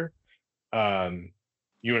finder.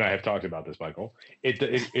 You and I have talked about this, Michael.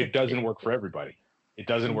 It doesn't work for everybody. It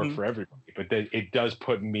doesn't work for everybody, but it does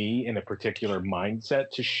put me in a particular mindset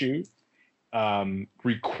to shoot.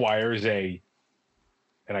 Requires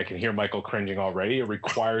and I can hear Michael cringing already. It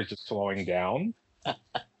requires a slowing down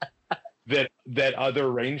that other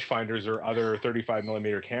rangefinders or other 35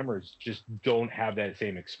 millimeter cameras just don't have that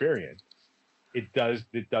same experience. It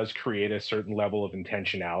does create a certain level of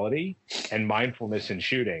intentionality and mindfulness in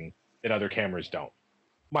shooting that other cameras don't.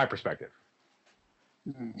 My perspective.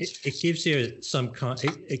 It gives you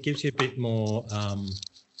it gives you a bit more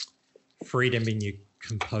freedom in your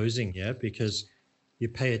composing, yeah, because you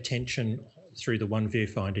pay attention through the one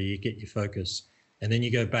viewfinder, you get your focus, and then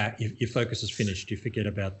you go back, your focus is finished, you forget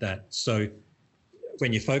about that. So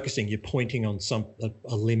when you're focusing, you're pointing on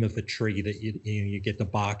a limb of a tree that you get the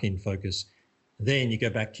bark in focus. Then you go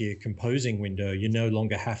back to your composing window, you no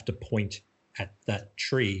longer have to point at that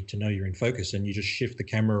tree to know you're in focus, and you just shift the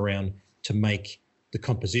camera around to make the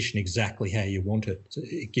composition exactly how you want it. So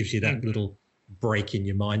it gives you that little break in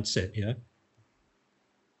your mindset, yeah?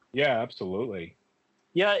 Yeah, absolutely.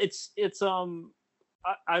 Yeah, it's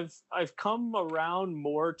I've come around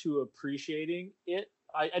more to appreciating it.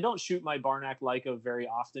 I don't shoot my Barnack Leica very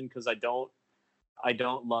often because I don't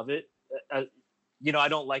love it. I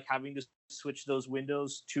don't like having to switch those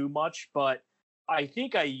windows too much, but I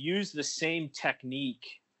think I use the same technique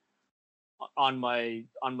on my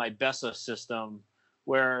Bessa system,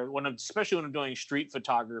 where especially when I'm doing street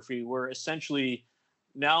photography, where essentially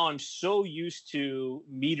now I'm so used to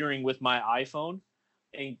metering with my iPhone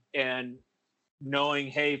and knowing,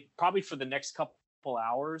 hey, probably for the next couple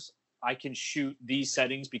hours, I can shoot these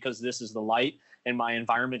settings because this is the light and my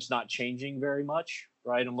environment's not changing very much,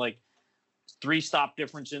 right? I'm like 3 stop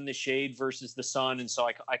difference in the shade versus the sun. And so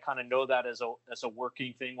I kind of know that as a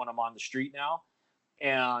working thing when I'm on the street now.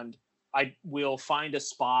 And I will find a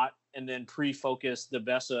spot and then pre-focus the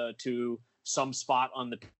Bessa to some spot on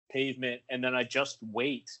the pavement, and then I just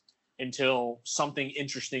wait until something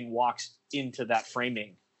interesting walks into that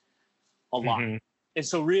framing a lot. Mm-hmm. And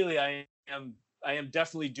so really I am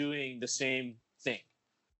definitely doing the same thing,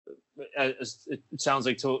 as it sounds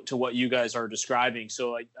like to what you guys are describing.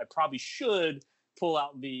 So I probably should pull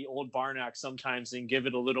out the old Barnack sometimes and give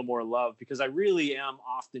it a little more love, because I really am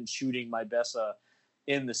often shooting my Bessa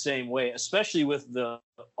in the same way, especially with the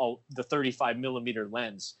 35 millimeter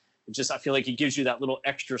lens. It just, I feel like it gives you that little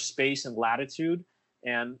extra space and latitude.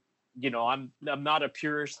 And, you know, I'm not a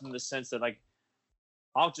purist in the sense that, like,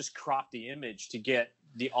 I'll just crop the image to get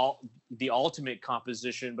the ultimate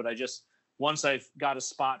composition. But I just, once I've got a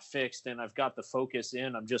spot fixed and I've got the focus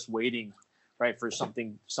in, I'm just waiting, right, for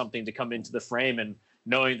something to come into the frame, and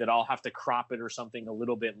knowing that I'll have to crop it or something a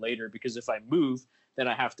little bit later, because if I move, then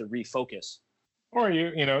I have to refocus. Or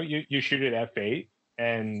you shoot at f8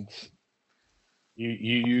 and you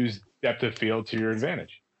use depth of field to your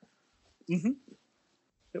advantage. Mm-hmm.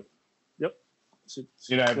 Yep.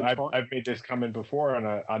 I've made this comment before on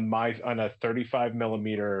a 35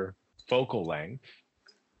 millimeter focal length.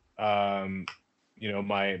 My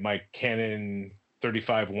Canon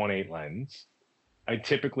 35 1.8 lens. I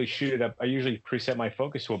typically shoot it up. I usually preset my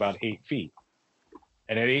focus to about 8 feet.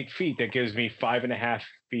 And at 8 feet, that gives me 5.5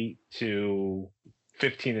 feet to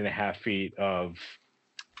 15.5 feet of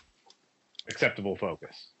acceptable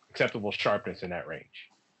focus, acceptable sharpness in that range.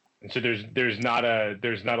 And so there's not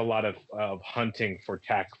a lot of hunting for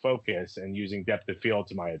tack focus and using depth of field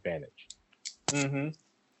to my advantage. Mm-hmm.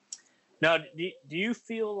 Now, do you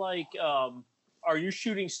feel like, are you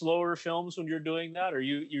shooting slower films when you're doing that, or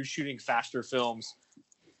you're shooting faster films?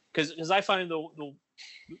 Because I find the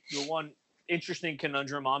one interesting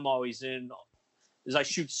conundrum I'm always in is I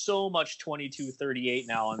shoot so much 22-38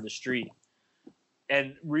 now on the street,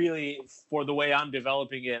 and really, for the way I'm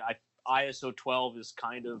developing it, ISO 12 is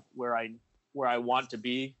kind of where I want to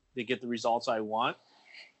be to get the results I want.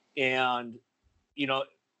 And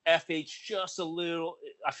f8's just a little,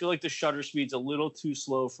 I feel like the shutter speed's a little too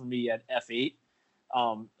slow for me at f8,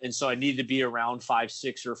 and so I need to be around 5,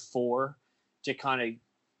 6, or 4 to kind of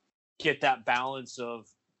get that balance of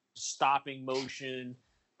stopping motion,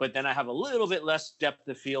 but then I have a little bit less depth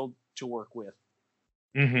of field to work with.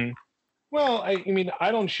 Mm-hmm. Well,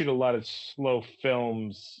 I don't shoot a lot of slow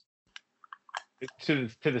films to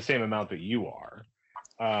the same amount that you are.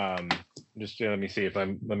 Just let me see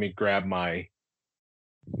let me grab my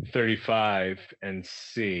 35 and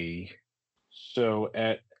see. So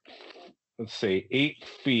at, let's say 8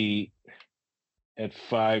 feet at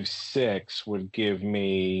 5.6 would give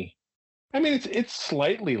me, it's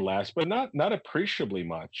slightly less, but not appreciably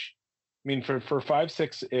much. For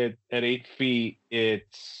 5.6 at 8 feet,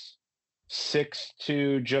 it's 6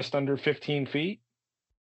 to just under 15 feet.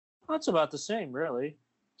 That's about the same, really.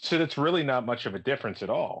 So that's really not much of a difference at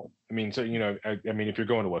all. If you're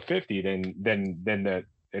going to a 50, then that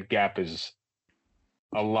gap is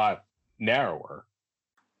a lot narrower.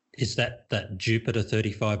 Is that Jupiter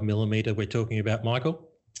 35 millimeter we're talking about, Michael?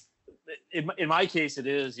 In my case, it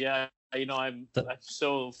is. Yeah, I'm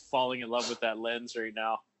so falling in love with that lens right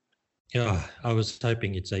now. Yeah, I was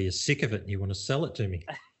hoping you'd say you're sick of it and you want to sell it to me.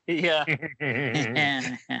 Yeah.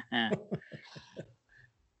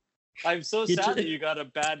 I'm so sad that you got a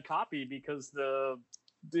bad copy, because the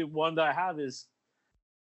one that I have is,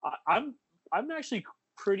 I'm actually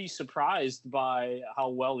pretty surprised by how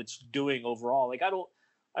well it's doing overall. Like, I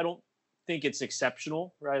don't think it's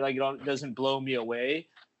exceptional, right? Like, it doesn't blow me away,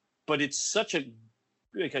 but it's such a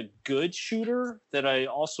good shooter that I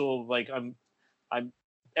also I'm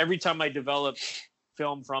every time I develop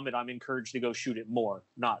film from it, I'm encouraged to go shoot it more.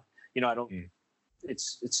 Not, I don't.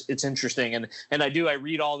 It's interesting, and I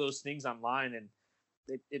read all those things online, and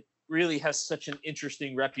it really has such an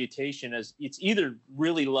interesting reputation, as it's either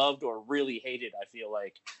really loved or really hated. I feel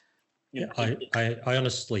like. I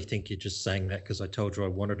honestly think you're just saying that because I told you I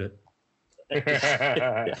wanted it.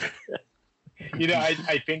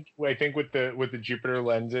 I think with the Jupiter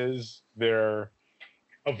lenses, they're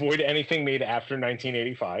avoid anything made after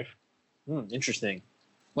 1985. Interesting.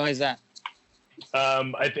 Why is that?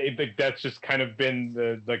 I think that's just kind of been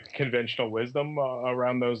the conventional wisdom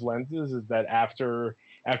around those lenses, is that after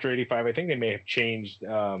 85, I think they may have changed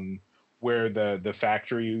where the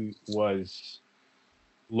factory was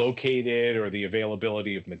located or the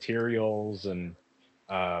availability of materials, and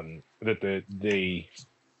that the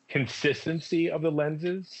consistency of the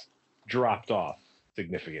lenses dropped off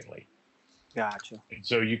significantly. Gotcha.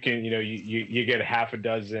 So you can you get half a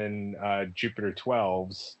dozen Jupiter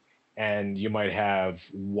 12s, and you might have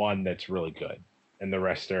one that's really good, and the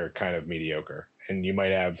rest are kind of mediocre. And you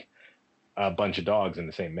might have a bunch of dogs in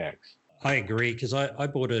the same mix. I agree, because I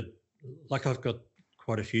bought I've got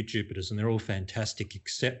quite a few Jupiters and they're all fantastic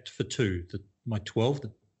except for two. My 12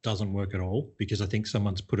 that doesn't work at all because I think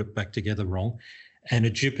someone's put it back together wrong, and a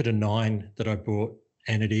Jupiter 9 that I bought,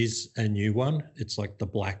 and it is a new one. It's like the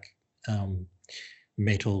black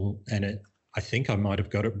metal, and I think I might have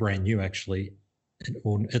got it brand new actually,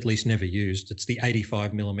 or at least never used. It's the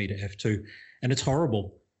 85mm f2, and it's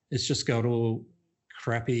horrible. It's just got all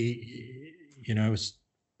crappy,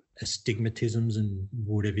 astigmatisms and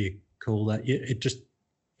whatever you call that.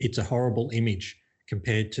 It's a horrible image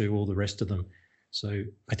compared to all the rest of them. So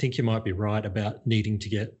I think you might be right about needing to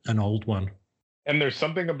get an old one. And there's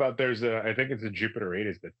something about I think it's a Jupiter 8,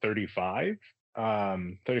 is the 35?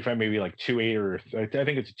 35 maybe like 2.8, or I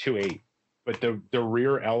think it's a 2.8. But the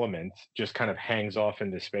rear element just kind of hangs off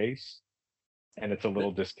into space, and it's a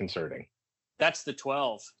little disconcerting. That's the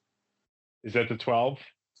 12. Is that the 12?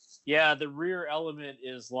 Yeah, the rear element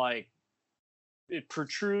is like, it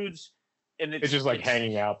protrudes, and it's just like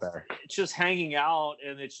hanging out there. It's just hanging out,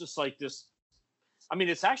 and it's just like this. I mean,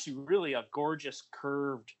 it's actually really a gorgeous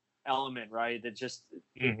curved element, right? That just,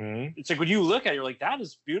 it's like when you look at it, you're like, that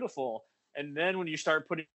is beautiful. And then when you start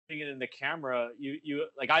putting it in the camera, you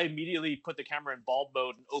like, I immediately put the camera in bulb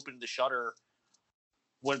mode and opened the shutter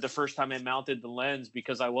the first time I mounted the lens,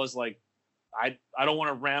 because I was like, I don't want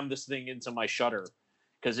to ram this thing into my shutter,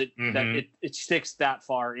 because it sticks that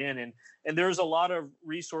far in. And there's a lot of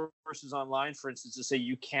resources online, for instance, to say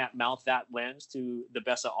you can't mount that lens to the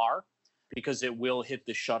Bessa R because it will hit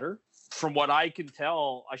the shutter. From what I can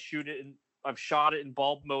tell, I've shot it in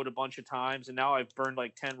bulb mode a bunch of times, and now I've burned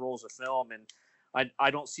like 10 rolls of film, and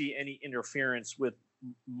I don't see any interference with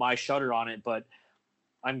my shutter on it. But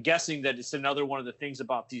I'm guessing that it's another one of the things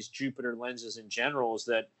about these Jupiter lenses in general, is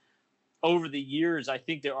that over the years, I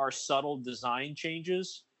think there are subtle design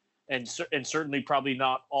changes, and certainly probably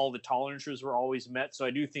not all the tolerances were always met. So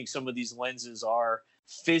I do think some of these lenses are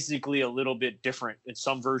physically a little bit different, and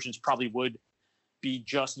some versions probably would be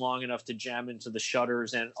just long enough to jam into the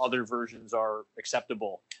shutters, and other versions are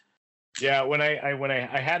acceptable. Yeah, when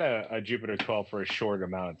I had a Jupiter 12 for a short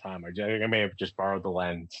amount of time, I may have just borrowed the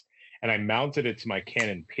lens, and I mounted it to my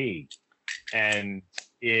Canon P, and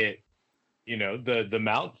it, the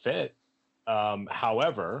mount fit.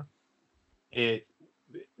 However,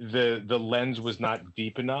 the lens was not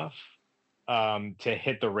deep enough to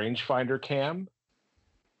hit the rangefinder cam.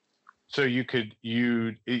 So you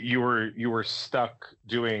were stuck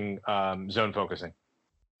doing zone focusing.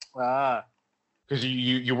 Because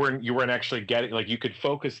you weren't actually getting, like, you could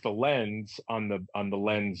focus the lens on the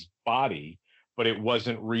lens body, but it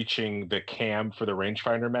wasn't reaching the cam for the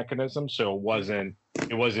rangefinder mechanism, so it wasn't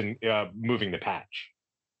moving the patch.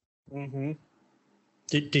 Mm-hmm.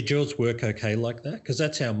 Did yours work okay like that? Because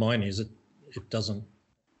that's how mine is. It doesn't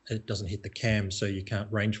hit the cam, so you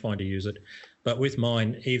can't rangefinder use it. But with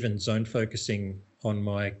mine, even zone focusing on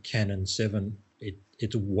my Canon 7,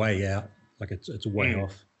 it's way out, like it's way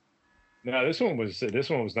off. No, this one was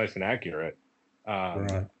nice and accurate.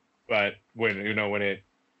 Right. But when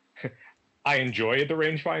I enjoyed the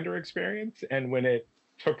rangefinder experience, and when it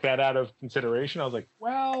took that out of consideration, I was like,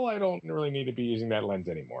 well, I don't really need to be using that lens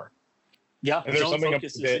anymore. Yeah, and there's something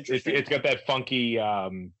it's got that funky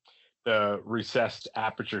the recessed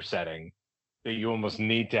aperture setting that you almost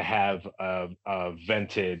need to have a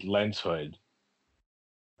vented lens hood.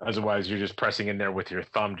 Otherwise, you're just pressing in there with your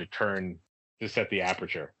thumb to set the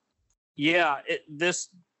aperture. Yeah,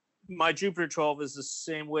 my Jupiter 12 is the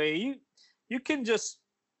same way. You can just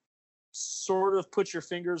sort of put your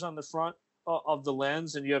fingers on the front of the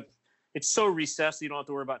lens, and it's so recessed you don't have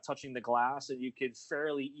to worry about touching the glass, and you could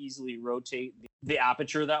fairly easily rotate the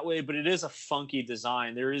aperture that way. But it is a funky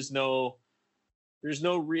design. There's no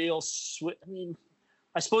real switch. I mean,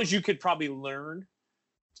 I suppose you could probably learn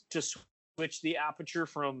to switch the aperture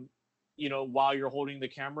from, while you're holding the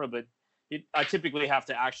camera, but I typically have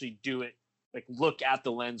to actually do it, like look at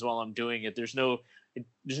the lens while I'm doing it. There's no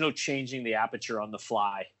changing the aperture on the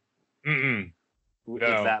fly with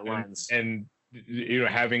that lens. And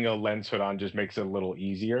having a lens hood on just makes it a little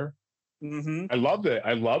easier. Mm-hmm. I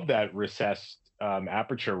love that recessed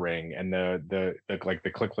aperture ring and the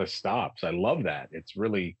clickless stops. I love that. It's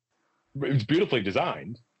beautifully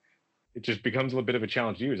designed. It just becomes a little bit of a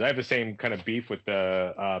challenge to use. I have the same kind of beef with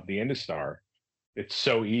the Industar. It's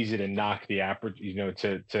so easy to knock the aperture,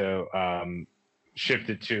 to shift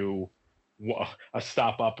it to a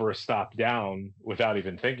stop up or a stop down without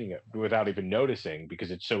even noticing,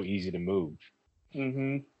 because it's so easy to move.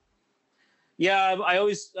 Mm-hmm. Yeah, I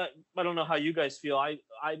always, I don't know how you guys feel. I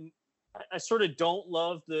sort of don't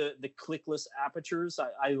love the clickless apertures.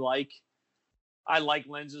 I like I like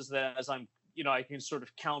lenses that as I'm, I can sort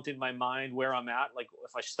of count in my mind where I'm at. Like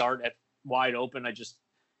if I start at wide open,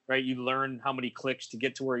 you learn how many clicks to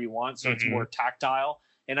get to where you want. So it's more tactile.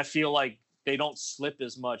 And I feel like they don't slip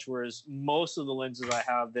as much. Whereas most of the lenses I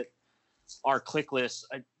have that are clickless,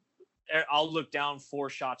 I'll look down 4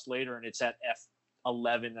 shots later and it's at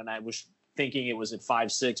f11. And I was thinking it was at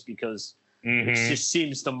 5.6 because it just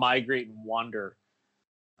seems to migrate and wander.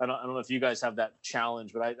 I don't know if you guys have that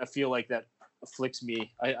challenge, but I feel like that afflicts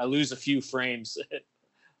me. I lose a few frames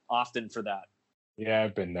often for that. Yeah,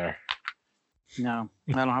 I've been there. No,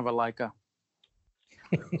 I don't have a Leica.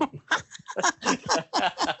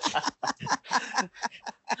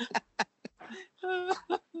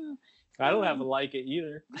 I don't have a Leica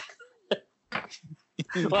either.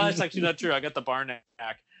 Well, that's actually not true. I got the Barnack,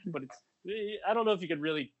 but I don't know if you could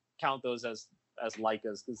really count those as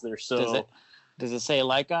Leicas because they're so. Does it say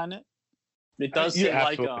Leica on it? It does say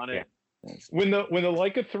Leica on it. When the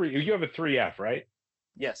Leica 3, you have a 3F, right?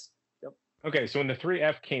 Yes. Yep. Okay, so when the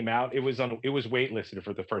 3F came out, it was waitlisted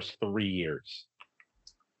for the first 3 years.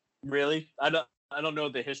 Really? I don't know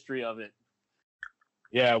the history of it.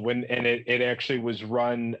 Yeah, it actually was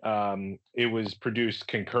run. It was produced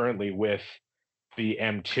concurrently with the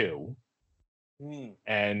M2,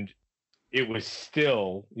 and it was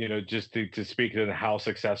still, just to speak to how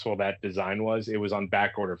successful that design was. It was on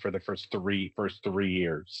back order for the first three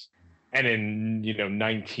years, and in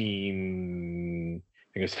 19,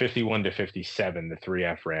 I think it was 51 to 57, the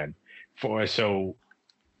 3F ran for. So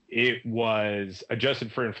it was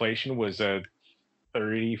adjusted for inflation was a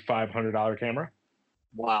 $3,500 camera.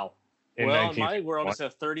 Wow. Well, in my world, it's a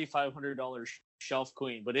 $3,500 shelf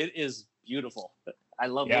queen, but it is beautiful. I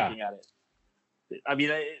love looking at it. I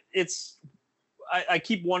mean, I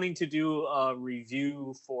keep wanting to do a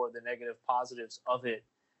review for the negative positives of it.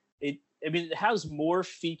 It has more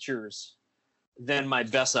features than my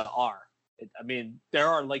Bessa R. There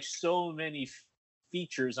are like so many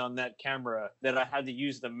features on that camera that I had to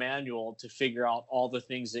use the manual to figure out all the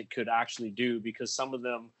things it could actually do because some of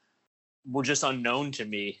them were just unknown to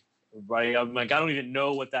me, right? I'm like, I don't even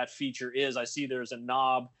know what that feature is. I see there's a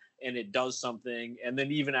knob and it does something. And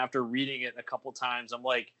then even after reading it a couple times, I'm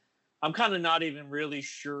like, I'm kind of not even really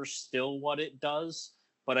sure still what it does,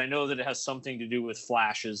 but I know that it has something to do with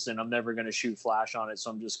flashes and I'm never going to shoot flash on it. So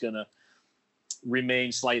I'm just going to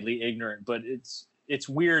remain slightly ignorant, but it's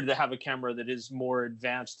weird to have a camera that is more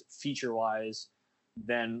advanced feature wise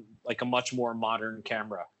than like a much more modern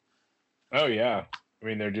camera. Oh yeah. I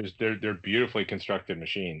mean, they're beautifully constructed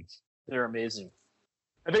machines. They're amazing.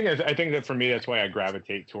 I think that for me, that's why I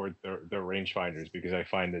gravitate toward the rangefinders, because I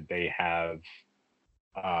find that they have,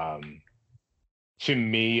 to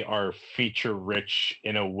me, are feature rich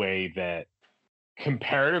in a way that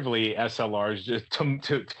comparatively SLRs just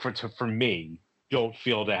for me don't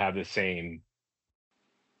feel to have the same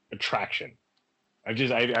attraction.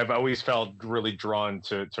 I've always felt really drawn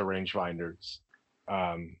to rangefinders.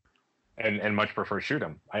 And much prefer shoot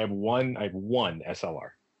them. I have one SLR,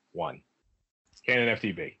 one Canon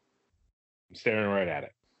FDB. I'm staring right at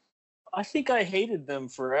it. I think I hated them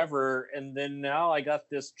forever, and then now I got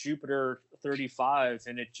this Jupiter 35,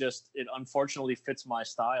 and it unfortunately fits my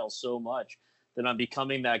style so much that I'm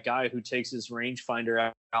becoming that guy who takes his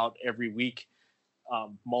rangefinder out every week,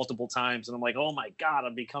 multiple times, and I'm like, oh my god,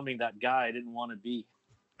 I'm becoming that guy I didn't want to be.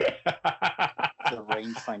 The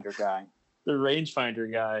rangefinder guy. The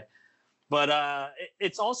rangefinder guy. But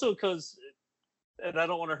it's also because, and I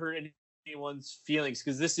don't want to hurt anyone's feelings,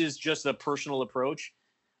 because this is just a personal approach.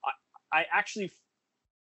 I actually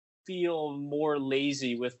feel more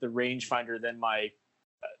lazy with the rangefinder than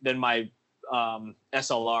my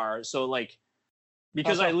SLR. So like,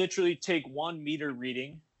 because I literally take 1 meter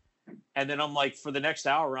reading, and then I'm like, for the next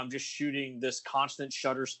hour, I'm just shooting this constant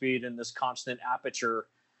shutter speed and this constant aperture,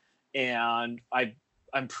 and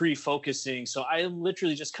I'm pre-focusing, so I'm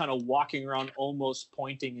literally just kind of walking around almost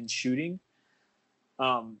pointing and shooting.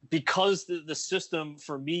 Because the system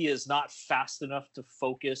for me is not fast enough to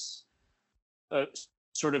focus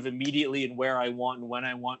sort of immediately and where I want and when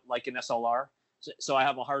I want, like an SLR. So I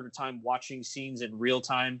have a harder time watching scenes in real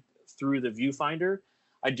time through the viewfinder.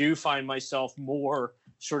 I do find myself more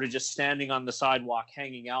sort of just standing on the sidewalk,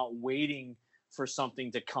 hanging out, waiting for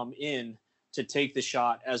something to come in to take the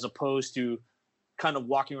shot, as opposed to kind of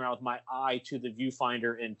walking around with my eye to the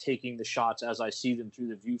viewfinder and taking the shots as I see them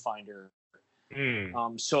through the viewfinder.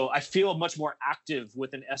 So I feel much more active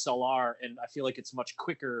with an SLR, and I feel like it's much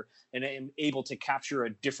quicker, and I am able to capture a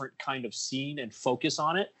different kind of scene and focus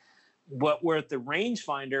on it. But where at the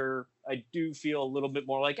rangefinder, I do feel a little bit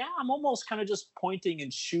more like, I'm almost kind of just pointing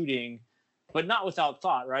and shooting, but not without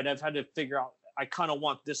thought, right? I've had to figure out I kind of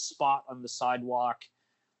want this spot on the sidewalk.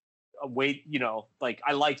 Wait, like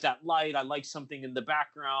I like that light. I like something in the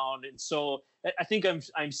background, and so I think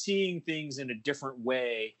I'm seeing things in a different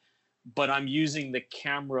way, but I'm using the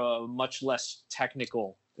camera much less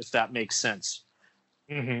technical, if that makes sense.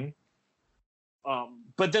 Mm-hmm.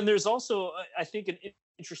 But then there's also, I think, an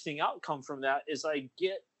interesting outcome from that is I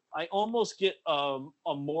almost get a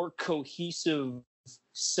more cohesive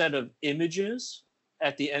set of images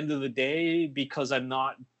at the end of the day because I'm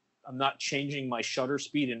not changing my shutter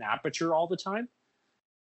speed and aperture all the time.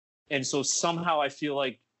 And so somehow I feel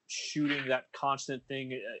like shooting that constant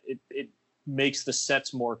thing, it makes the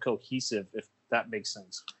sets more cohesive, if that makes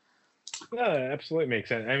sense. No, it absolutely makes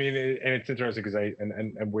sense. I mean, and it's interesting because I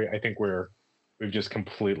think we've just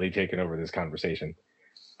completely taken over this conversation.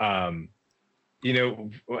 I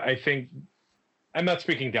think I'm not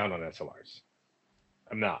speaking down on SLRs.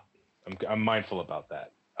 I'm not. I'm mindful about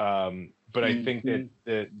that. But I think that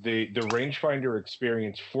the rangefinder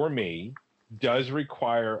experience for me does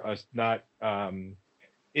require us not.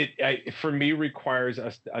 For me requires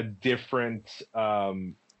a different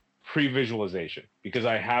pre-visualization because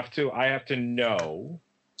I have to know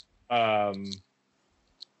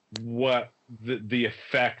what the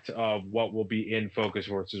effect of what will be in focus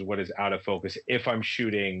versus what is out of focus if I'm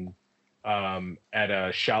shooting at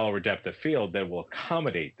a shallower depth of field that will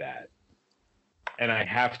accommodate that. And I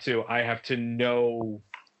have to know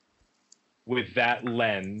with that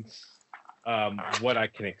lens what I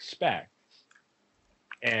can expect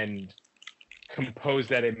and compose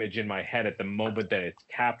that image in my head at the moment that it's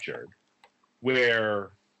captured.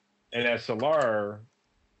 Where an SLR,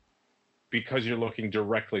 because you're looking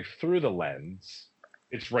directly through the lens,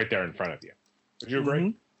 it's right there in front of you. Would you agree?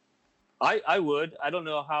 Mm-hmm. I would. I don't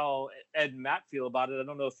know how Ed and Matt feel about it. I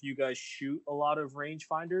don't know if you guys shoot a lot of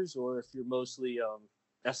rangefinders or if you're mostly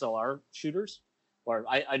SLR shooters. Or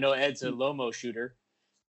I know Ed's a Lomo shooter.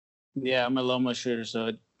 Yeah, I'm a Lomo shooter,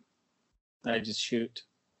 so I just shoot.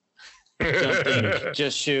 Don't think,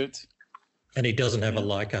 just shoot. And he doesn't have a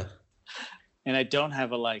Leica. And I don't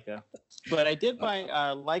have a Leica. But I did buy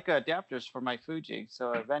Leica adapters for my Fuji,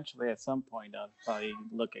 so eventually at some point I'll probably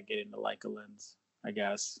look at getting the Leica lens, I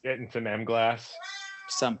guess. Getting some M glass.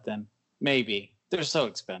 Something. Maybe. They're so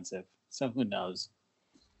expensive. So who knows?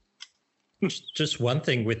 Just one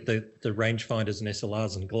thing with the rangefinders and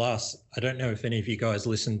SLRs and glass. I don't know if any of you guys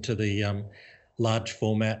listened to the large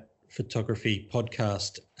format photography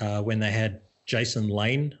podcast when they had Jason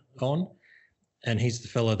Lane on, and he's the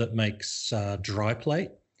fellow that makes dry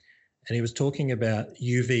plate. And he was talking about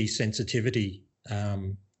UV sensitivity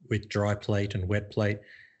with dry plate and wet plate.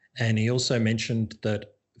 And he also mentioned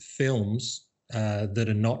that films that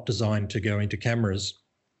are not designed to go into cameras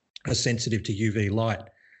are sensitive to UV light,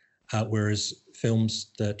 whereas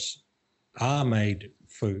films that are made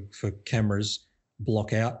for cameras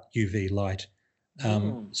block out UV light.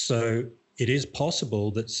 So it is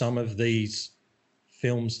possible that some of these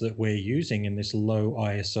films that we're using in this low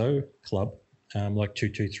ISO club, like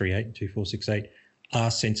 2238 and 2468,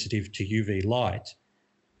 are sensitive to UV light.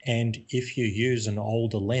 And if you use an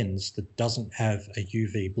older lens that doesn't have a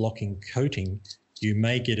UV blocking coating, you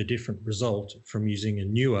may get a different result from using a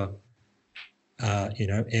newer,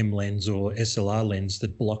 M lens or SLR lens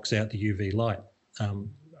that blocks out the UV light.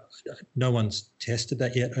 No one's tested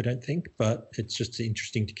that yet, I don't think, but it's just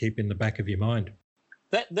interesting to keep in the back of your mind.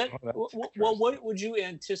 What would you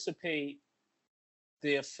anticipate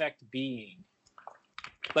the effect being?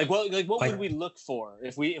 What would we look for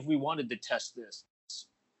if we wanted to test this?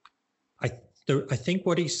 I think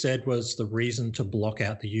what he said was the reason to block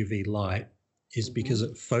out the UV light is because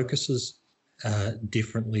it focuses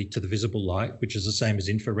differently to the visible light, which is the same as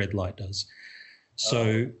infrared light does.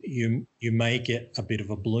 So you may get a bit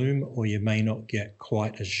of a bloom, or you may not get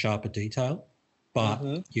quite as sharp a detail, but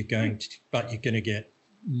you're going to get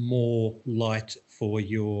more light for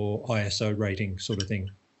your ISO rating, sort of thing.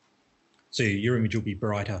 So your image will be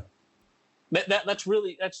brighter.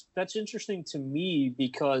 That's interesting to me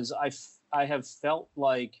because I have felt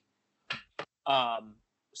like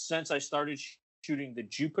since I started shooting the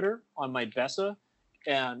Jupiter on my Bessa,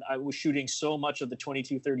 and I was shooting so much of the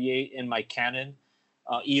 2238 in my Canon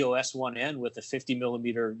EOS 1N with a 50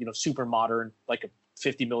 millimeter, super modern, like a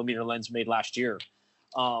 50 millimeter lens made last year.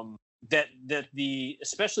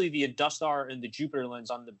 Especially the Dustar and the Jupiter lens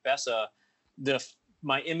on the Bessa,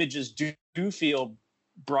 my images do feel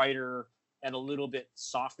brighter and a little bit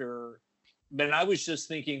softer. But I was just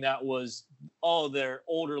thinking that was, they're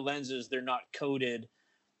older lenses, they're not coated.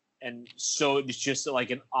 And so it was just like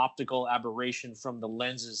an optical aberration from the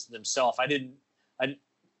lenses themselves.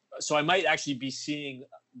 So I might actually be seeing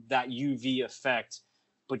that UV effect,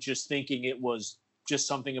 but just thinking it was just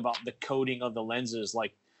something about the coating of the lenses,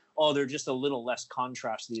 like, oh, they're just a little less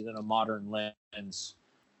contrasty than a modern lens.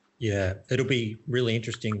 Yeah, it'll be really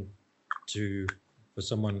interesting for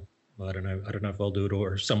someone, I don't know if I'll do it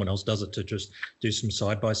or if someone else does it, to just do some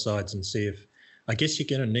side-by-sides and see if, I guess you're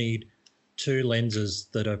going to need two lenses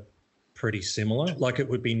that are pretty similar. Like, it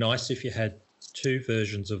would be nice if you had two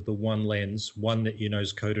versions of the one lens, one that you know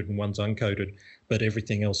is coated and one's uncoated, but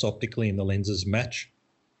everything else optically in the lenses match,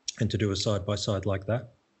 and to do a side-by-side like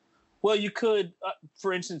that. Well, you could,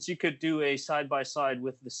 for instance, you could do a side-by-side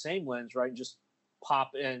with the same lens, right? Just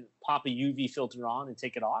pop a UV filter on and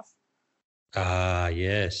take it off. Ah,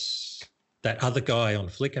 yes. That other guy on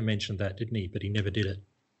Flickr mentioned that, didn't he? But he never did it.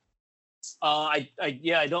 I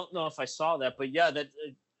don't know if I saw that, but yeah, that,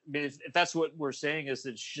 I mean, if that's what we're saying, is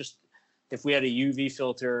it's just, if we had a UV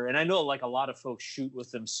filter, and I know like a lot of folks shoot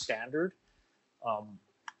with them standard.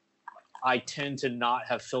 I tend to not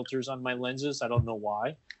have filters on my lenses. I don't know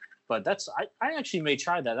why, but I actually may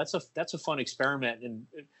try that. That's a fun experiment, and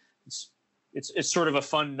it's sort of a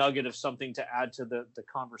fun nugget of something to add to the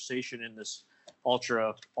conversation in this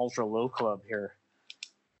ultra low club here.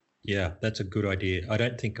 Yeah, that's a good idea. I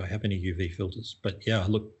don't think I have any UV filters, but yeah,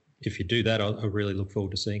 look, if you do that, I really look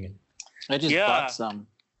forward to seeing it. I just bought some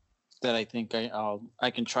that I think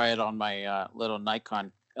I can try it on my little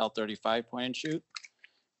Nikon L35 point and shoot.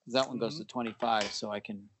 That one goes to 25, so I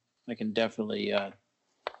can definitely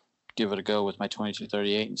give it a go with my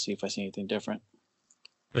 22-38 and see if I see anything different.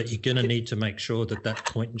 But you're going to need to make sure that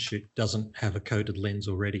point and shoot doesn't have a coated lens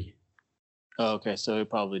already. Oh, okay, so it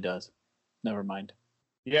probably does. Never mind.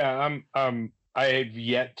 Yeah, I have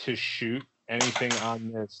yet to shoot anything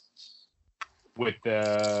on this with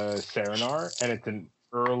the Serenar, and it's an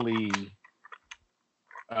early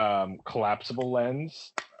collapsible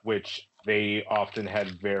lens, which they often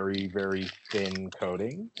had very, very thin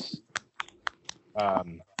coatings.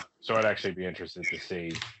 So I'd actually be interested to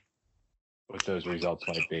see what those results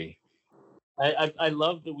might be. I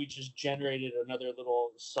love that we just generated another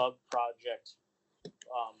little sub project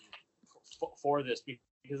for this,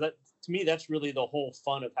 because that, to me, that's really the whole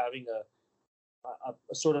fun of having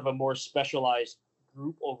a sort of a more specialized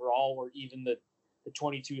group overall, or even the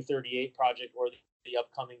 22-38 project or the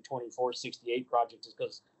upcoming 24-68 project, is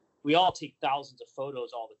because we all take thousands of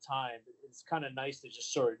photos all the time. It's kind of nice to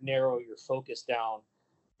just sort of narrow your focus down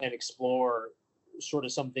and explore sort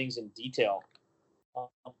of some things in detail.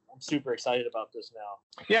 I'm super excited about this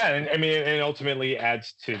now. Yeah, and I mean, it ultimately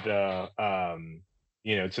adds to the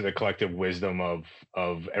to the collective wisdom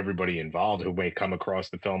of everybody involved who may come across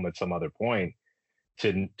the film at some other point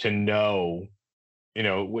to know,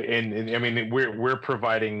 and I mean, we're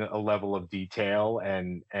providing a level of detail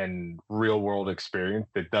and real world experience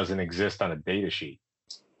that doesn't exist on a data sheet.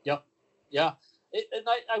 Yep. Yeah. And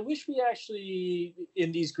I wish we actually,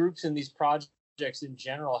 in these groups and these projects in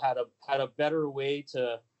general, had a better way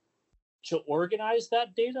to organize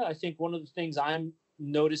that data. I think one of the things I'm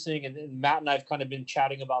noticing, and Matt and I've kind of been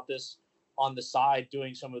chatting about this on the side,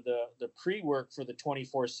 doing some of the pre-work for the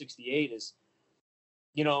 24-68, is,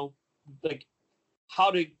 like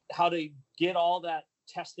how to get all that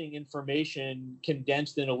testing information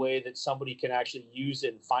condensed in a way that somebody can actually use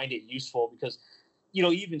it and find it useful. Because,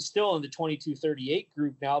 even still in the 22-38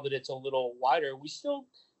 group, now that it's a little wider, we still,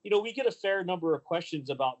 we get a fair number of questions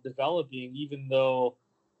about developing, even though,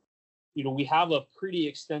 we have a pretty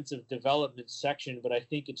extensive development section, but I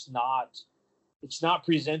think it's not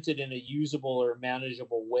presented in a usable or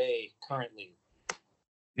manageable way currently.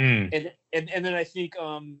 And then I think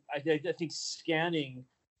I think scanning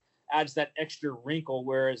adds that extra wrinkle,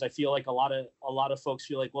 whereas I feel like a lot of folks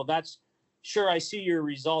feel like, well, that's sure, I see your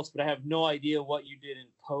results, but I have no idea what you did in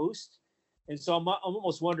post. And so I'm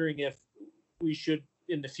almost wondering if we should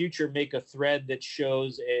in the future make a thread that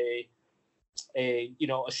shows a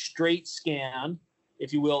straight scan,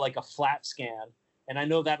 if you will, like a flat scan. And I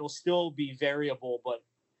know that will still be variable, but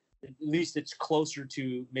at least it's closer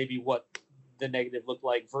to maybe what the negative looked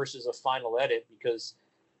like versus a final edit. Because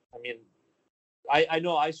I mean, I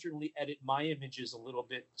know I certainly edit my images a little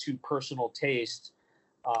bit to personal taste,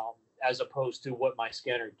 as opposed to what my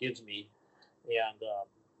scanner gives me. And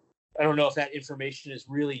I don't know if that information is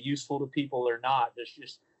really useful to people or not.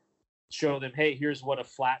 Just show them, hey, here's what a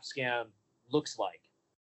flat scan looks like.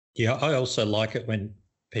 Yeah, I also like it when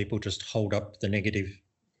people just hold up the negative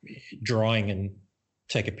drawing and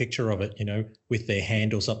take a picture of it, with their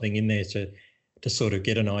hand or something in there to sort of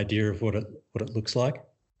get an idea of what it looks like.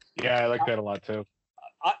 Yeah, I like that a lot too.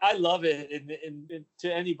 I love it. And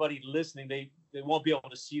to anybody listening, they won't be able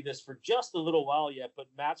to see this for just a little while yet, but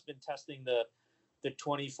Matt's been testing the the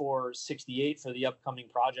 2468 for the upcoming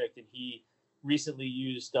project, and he recently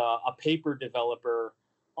used a paper developer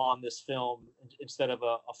on this film instead of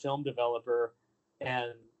a film developer.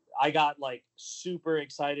 And I got like super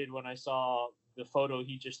excited when I saw the photo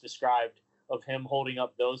he just described of him holding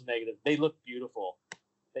up those negatives. They look beautiful.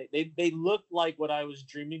 They look like what I was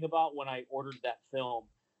dreaming about when I ordered that film.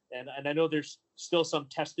 And I know there's still some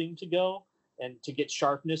testing to go and to get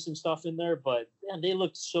sharpness and stuff in there, but man, they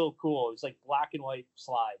looked so cool. It's like black and white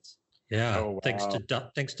slides. Yeah, Oh, wow.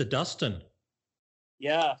 thanks to Dustin.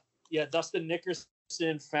 Yeah, Dustin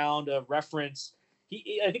Nickerson found a reference.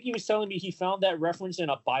 I think he was telling me he found that reference in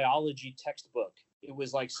a biology textbook. It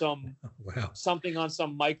was like Wow. something on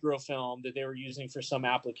some microfilm that they were using for some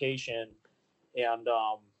application, and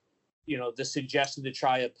the suggestion to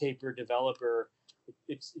try a paper developer.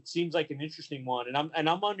 It seems like an interesting one, and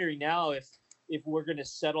I'm wondering now if we're going to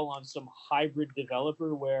settle on some hybrid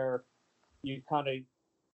developer where you kind of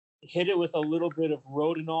hit it with a little bit of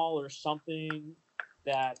Rodinol or something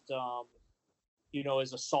that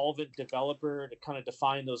as a solvent developer to kind of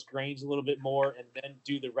define those grains a little bit more, and then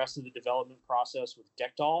do the rest of the development process with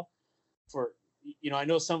Dectol. I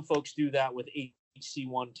know some folks do that with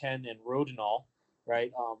HC110 and Rodinol,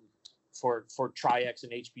 right? For Tri-X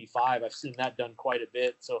and HB5, I've seen that done quite a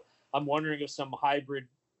bit. So I'm wondering if some hybrid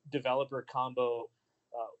developer combo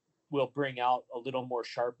will bring out a little more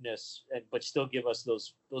sharpness, but still give us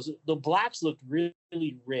the blacks looked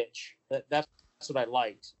really rich. That's what I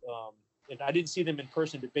liked. And I didn't see them in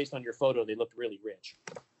person, but based on your photo, they looked really rich.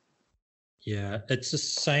 Yeah, it's the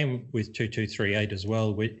same with 2238 as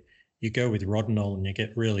well. You go with Rodinol and you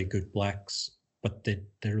get really good blacks, but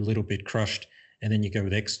they're a little bit crushed. And then you go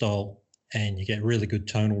with Xtol and you get really good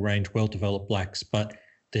tonal range, well-developed blacks, but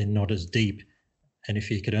they're not as deep. And if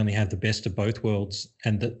you could only have the best of both worlds,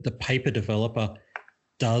 and the paper developer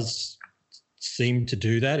does seem to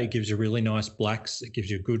do that. It gives you really nice blacks. It gives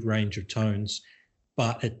you a good range of tones,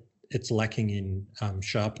 but it's lacking in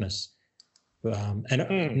sharpness. My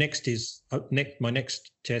next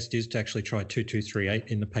test is to actually try 2238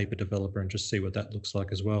 in the paper developer and just see what that looks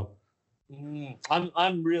like as well.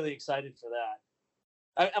 I'm really excited for that.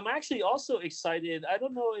 I'm actually also excited. I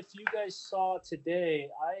don't know if you guys saw today.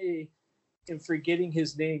 I am forgetting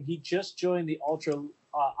his name. He just joined the Ultra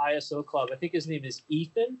ISO Club. I think his name is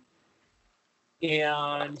Ethan,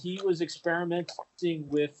 and he was experimenting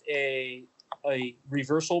with a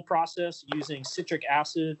reversal process using citric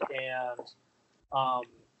acid and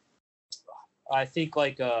I think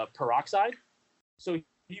like a peroxide. So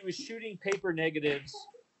he was shooting paper negatives,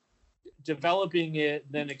 developing it,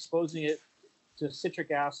 then exposing it to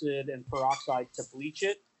citric acid and peroxide to bleach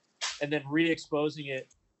it, and then re-exposing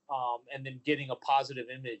it, and then getting a positive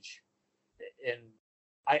image. And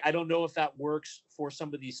I don't know if that works for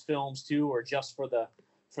some of these films too, or just for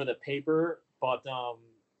the paper, but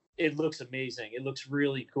it looks amazing. It looks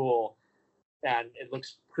really cool, and it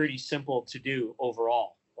looks pretty simple to do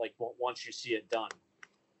overall, like once you see it done.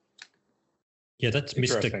 Yeah, that's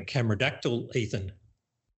Mr. Cameradactyl, Ethan.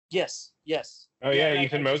 Yes. Oh, yeah,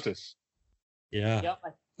 Ethan Moses. Yeah. Yep,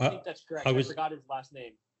 I think that's correct. I forgot his last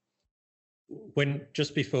name.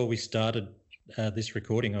 Just before we started this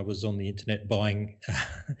recording, I was on the internet buying,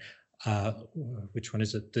 which one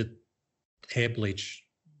is it? The hair bleach.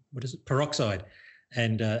 What is it? Peroxide.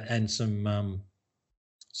 And some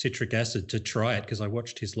citric acid to try it, because I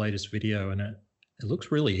watched his latest video and it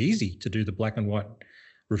looks really easy to do the black and white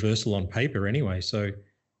reversal on paper anyway. So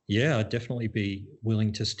yeah, I'd definitely be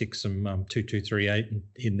willing to stick some 2238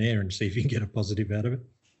 in there and see if you can get a positive out of it.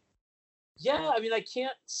 Yeah, I mean, I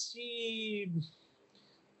can't see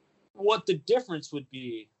what the difference would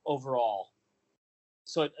be overall.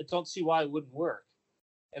 So I don't see why it wouldn't work.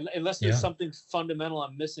 Unless there's something fundamental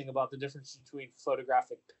I'm missing about the difference between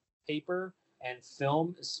photographic paper and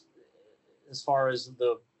film as far as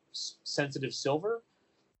the sensitive silver.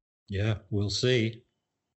 Yeah, we'll see.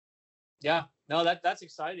 Yeah, no, that's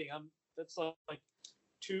exciting. That's like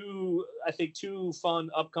two fun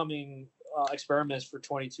upcoming experiments for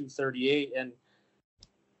 2238, and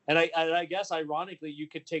I guess ironically you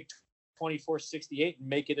could take 2468 and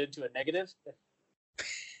make it into a negative.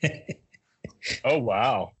 Oh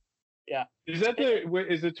wow! Yeah, is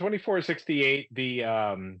the 2468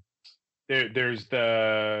 the there's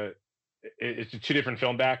it's the two different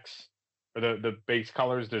film backs, or the base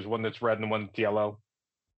colors? There's one that's red and one that's yellow.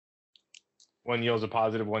 One yields a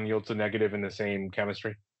positive, one yields a negative in the same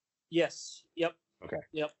chemistry. Yes. Yep. Okay.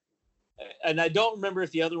 Yep. And I don't remember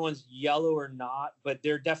if the other one's yellow or not, but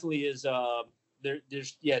there definitely is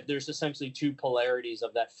there's essentially two polarities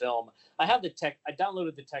of that film. I have the tech. I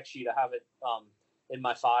downloaded the tech sheet. I have it in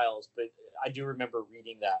my files, but I do remember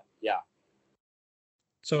reading that. Yeah.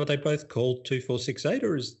 So are they both called 2468,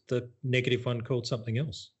 or is the negative one called something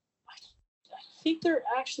else? I think they're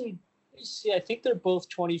actually. Let me see. I think they're both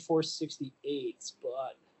 2468s,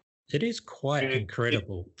 but it is quite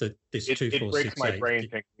incredible that this 2468. It breaks my brain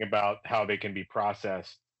thinking about how they can be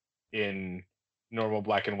processed in normal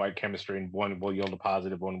black and white chemistry, and one will yield a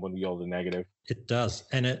positive, one will yield a negative. It does,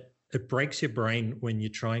 and it breaks your brain when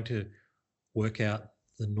you're trying to work out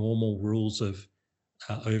the normal rules of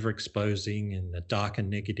overexposing and a dark and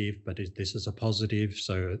negative, but this is a positive.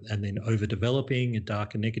 So, and then overdeveloping a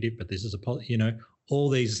dark and negative, but this is a positive. All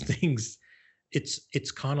these things.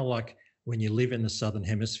 It's kind of like when you live in the southern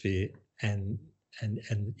hemisphere and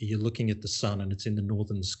you're looking at the sun and it's in the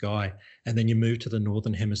northern sky, and then you move to the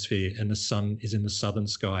northern hemisphere and the sun is in the southern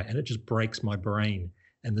sky, and it just breaks my brain.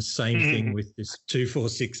 And the same thing with this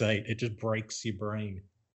 2468, it just breaks your brain.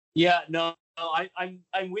 Yeah, no,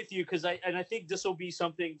 I'm with you, because I think this will be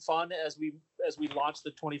something fun as we launch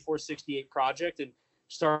the 2468 project and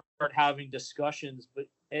start having discussions. But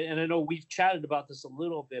and I know we've chatted about this a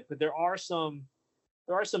little bit, but there are some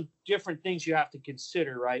different things you have to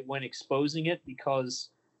consider, right, when exposing it,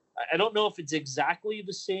 because I don't know if it's exactly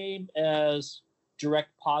the same as direct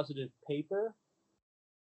positive paper,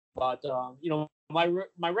 but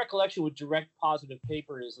my recollection with direct positive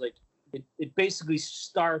paper is like it basically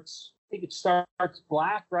starts. I think it starts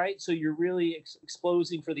black, right? So you're really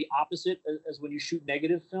exposing for the opposite as when you shoot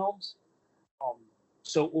negative films.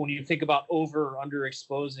 So when you think about over or under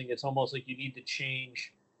exposing, it's almost like you need to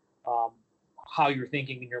change how you're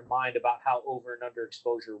thinking in your mind about how over and under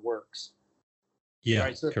exposure works. Yeah,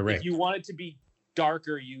 right? So correct. If you want it to be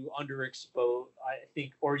darker, you underexpose, I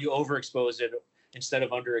think, or you overexpose it instead of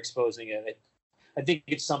underexposing it. I think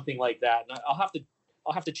it's something like that, and I'll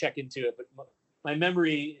have to check into it. But my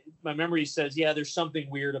memory says, yeah, there's something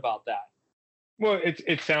weird about that. Well,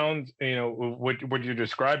 it sounds, what you're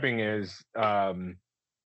describing is, I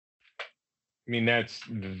mean,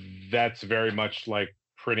 that's very much like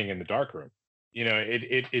printing in the darkroom.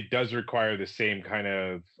 It does require the same kind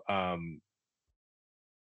of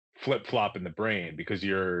flip flop in the brain, because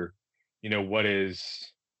you're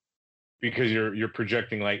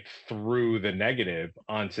projecting light through the negative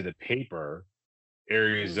onto the paper.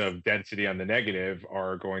 Areas of density on the negative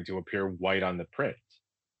are going to appear white on the print,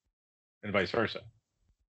 and vice versa.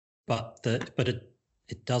 But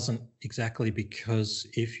it doesn't exactly, because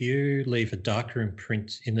if you leave a darkroom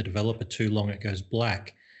print in the developer too long, it goes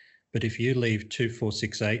black. But if you leave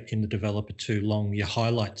 2468 in the developer too long, your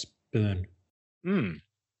highlights burn.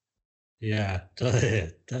 Yeah,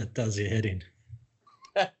 that does your head in.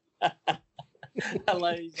 I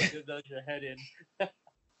like it does your head in.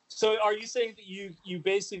 So are you saying that you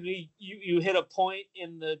basically you hit a point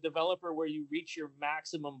in the developer where you reach your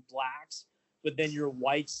maximum blacks, but then your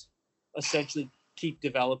whites essentially keep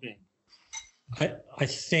developing? I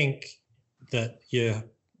think that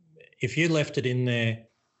if you left it in there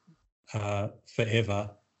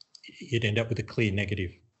forever, you'd end up with a clear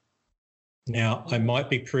negative. Now, I might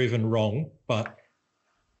be proven wrong, but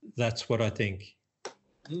that's what I think.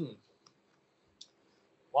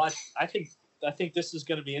 Well, I think this is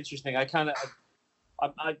going to be interesting. I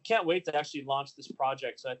can't wait to actually launch this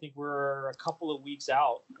project. So I think we're a couple of weeks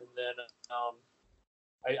out, and then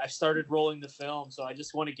I started rolling the film. So I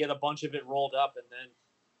just want to get a bunch of it rolled up and then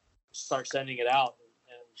start sending it out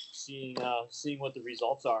and seeing what the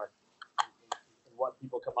results are and what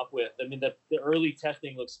people come up with. I mean, the early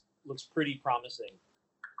testing looks pretty promising.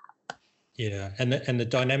 Yeah, and the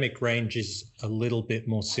dynamic range is a little bit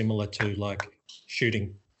more similar to like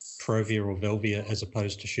shooting Provia or Velvia as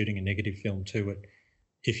opposed to shooting a negative film too.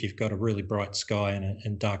 If you've got a really bright sky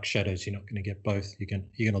and dark shadows, you're not going to get both. You're going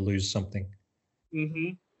to lose something.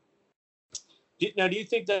 Mm-hmm. Now, do you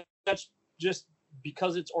think that that's just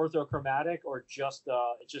because it's orthochromatic, or just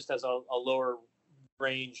it just has a lower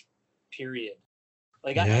range period?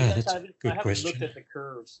 Like I haven't looked at the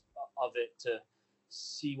curves of it to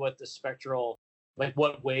see what the spectral, like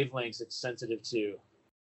what wavelengths it's sensitive to.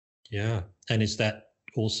 Yeah, and is that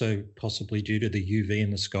also possibly due to the UV in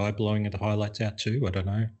the sky blowing the highlights out too? I don't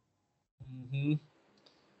know. Mm-hmm.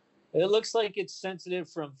 It looks like it's sensitive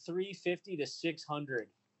from 350 to 600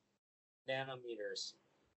 nanometers,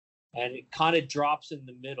 and it kind of drops in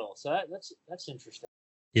the middle. So that's interesting.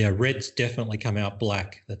 Yeah, red's definitely come out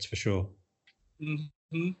black. That's for sure.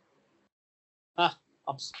 Mm-hmm.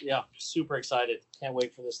 I'm super excited. Can't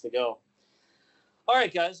wait for this to go. All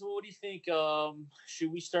right, guys. Well, what do you think?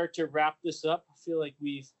 Should we start to wrap this up? I feel like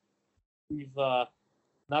we've not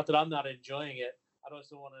that I'm not enjoying it. I don't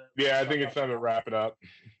want to. Yeah, I think it's time to wrap it up.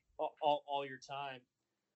 all your time.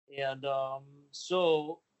 And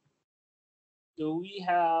so, do we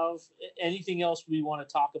have anything else we want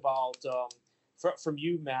to talk about from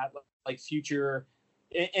you, Matt? Like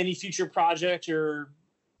any future project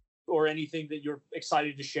or anything that you're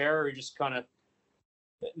excited to share, or just kind of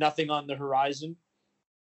nothing on the horizon?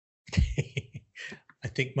 I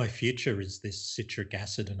think my future is this citric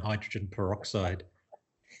acid and hydrogen peroxide.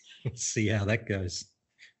 Let's see how that goes.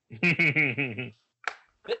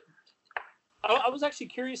 I was actually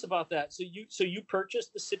curious about that. So you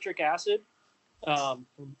purchased the citric acid from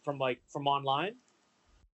online?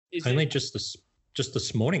 Only just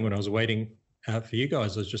this morning when I was waiting for you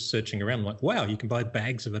guys, I was just searching around. I'm like, wow, you can buy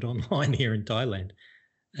bags of it online here in Thailand.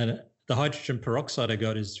 And the hydrogen peroxide I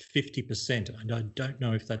got is 50%. And I don't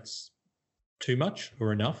know if that's too much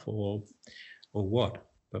or enough or what,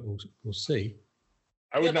 but we'll see.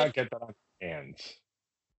 I would not get that on hands.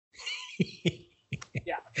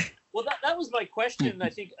 Yeah. Well, that was my question. I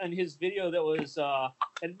think on his video that was,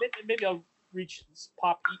 and maybe I'll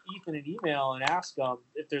pop Ethan an email and ask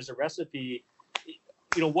if there's a recipe,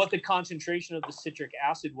 what the concentration of the citric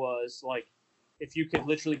acid was, like if you could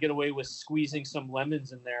literally get away with squeezing some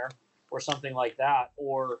lemons in there or something like that,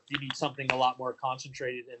 or you need something a lot more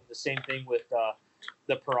concentrated. And the same thing with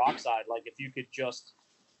the peroxide. Like if you could just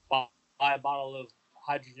buy a bottle of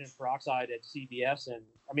hydrogen peroxide at CVS, and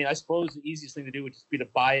I mean, I suppose the easiest thing to do would just be to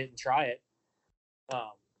buy it and try it.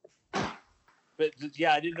 But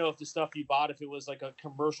yeah, I didn't know if the stuff you bought, if it was like a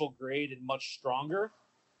commercial grade and much stronger,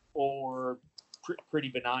 or pretty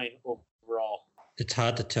benign overall. It's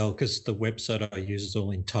hard to tell because the website I use is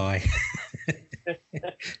all in Thai.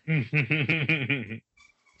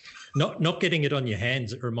 Not getting it on your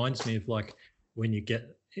hands, it reminds me of like when you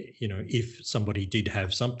get, if somebody did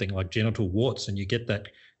have something like genital warts and you get that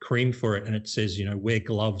cream for it and it says, wear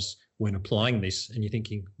gloves when applying this, and you're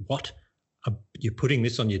thinking, what? You're putting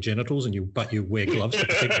this on your genitals but you wear gloves to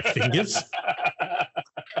protect your fingers?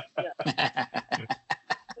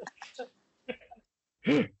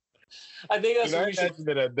 I think that's what we should.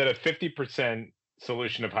 That a 50%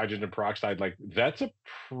 solution of hydrogen peroxide, like that's a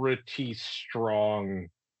pretty strong.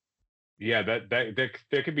 Yeah,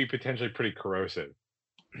 that could be potentially pretty corrosive.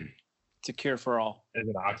 It's a cure for all. As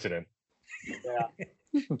an oxidant. Yeah.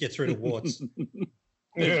 Gets rid of warts.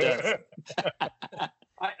 It does.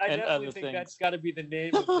 I definitely think that's got to be the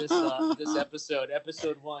name of this episode.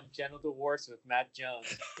 Episode 1, Genital Warts with Matt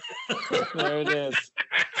Jones. There it is.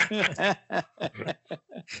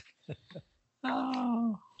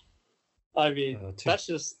 Oh. I mean,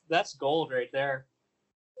 that's gold right there.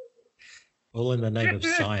 All in the name of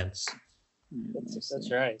science.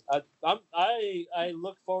 That's right. I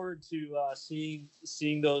look forward to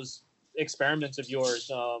seeing those experiments of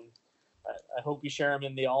yours. I hope you share them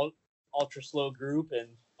in the ultra slow group, and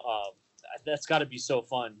that's got to be so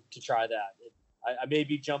fun to try that. I may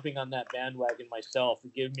be jumping on that bandwagon myself.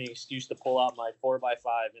 It gives me an excuse to pull out my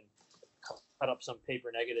 4x5 and cut up some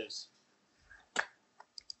paper negatives.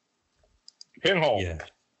 Pinhole. Yeah.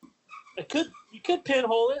 You could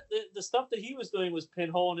pinhole it. The stuff that he was doing was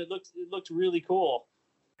pinhole, and it looked really cool.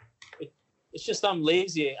 It's just I'm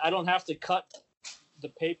lazy. I don't have to cut the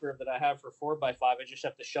paper that I have for 4x5. I just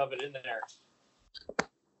have to shove it in there.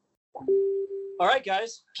 All right,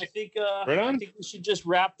 guys. I think we should just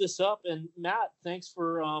wrap this up. And Matt, thanks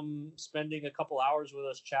for spending a couple hours with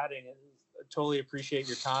us chatting. I totally appreciate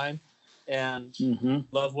your time and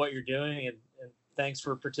love what you're doing. And thanks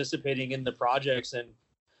for participating in the projects.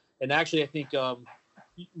 And actually, I think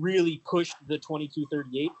really pushed the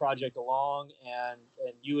 2238 project along. And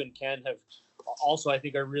you and Ken have also, I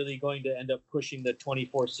think, are really going to end up pushing the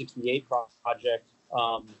 2468 project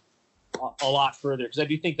a lot further, because I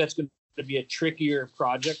do think that's going to be a trickier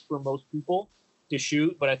project for most people to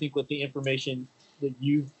shoot. But I think with the information that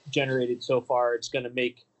you've generated so far, it's going to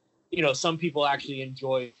make some people actually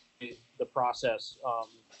enjoy the process,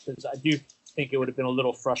 because I do think it would have been a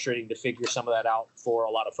little frustrating to figure some of that out for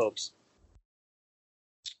a lot of folks.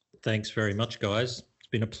 Thanks very much, guys. It's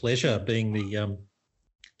been a pleasure being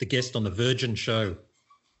the guest on the Virgin Show.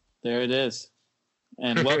 There it is.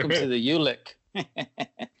 And welcome to the ULIC.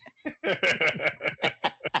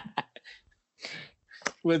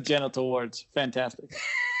 With genital warts. Fantastic.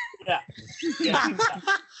 Yeah.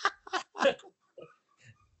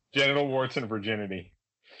 Genital warts and virginity.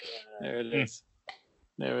 There it is.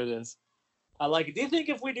 There it is. I like it. Do you think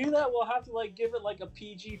if we do that, we'll have to give it a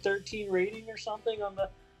PG-13 rating or something on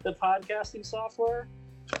the podcasting software?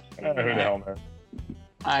 Who the hell knows?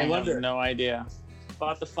 I have no idea.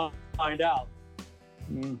 About to find out.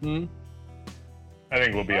 Mm-hmm. I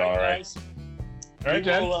think we'll be all right. Guys. All right,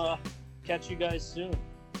 Jen. We'll catch you guys soon.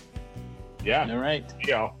 Yeah. All right. There you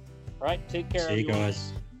go. All right, take care. See you everyone.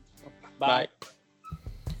 guys. Bye.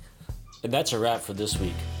 And that's a wrap for this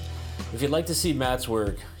week. If you'd like to see Matt's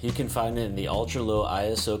work, you can find it in the Ultra Low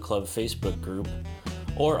ISO Club Facebook group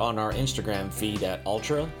or on our Instagram feed at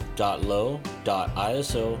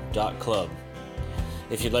ultra.low.iso.club.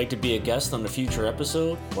 If you'd like to be a guest on a future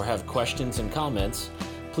episode or have questions and comments,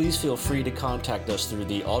 please feel free to contact us through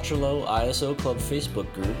the Ultra Low ISO Club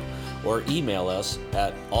Facebook group or email us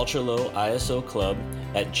at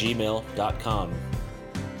ultralowisoclub@gmail.com.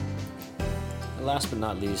 And last but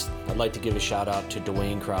not least, I'd like to give a shout out to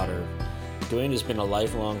Dwayne Crowder. Dwayne has been a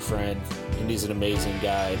lifelong friend, and he's an amazing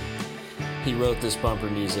guy. He wrote this bumper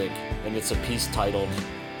music, and it's a piece titled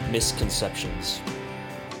Misconceptions.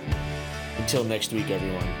 Until next week,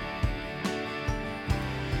 everyone.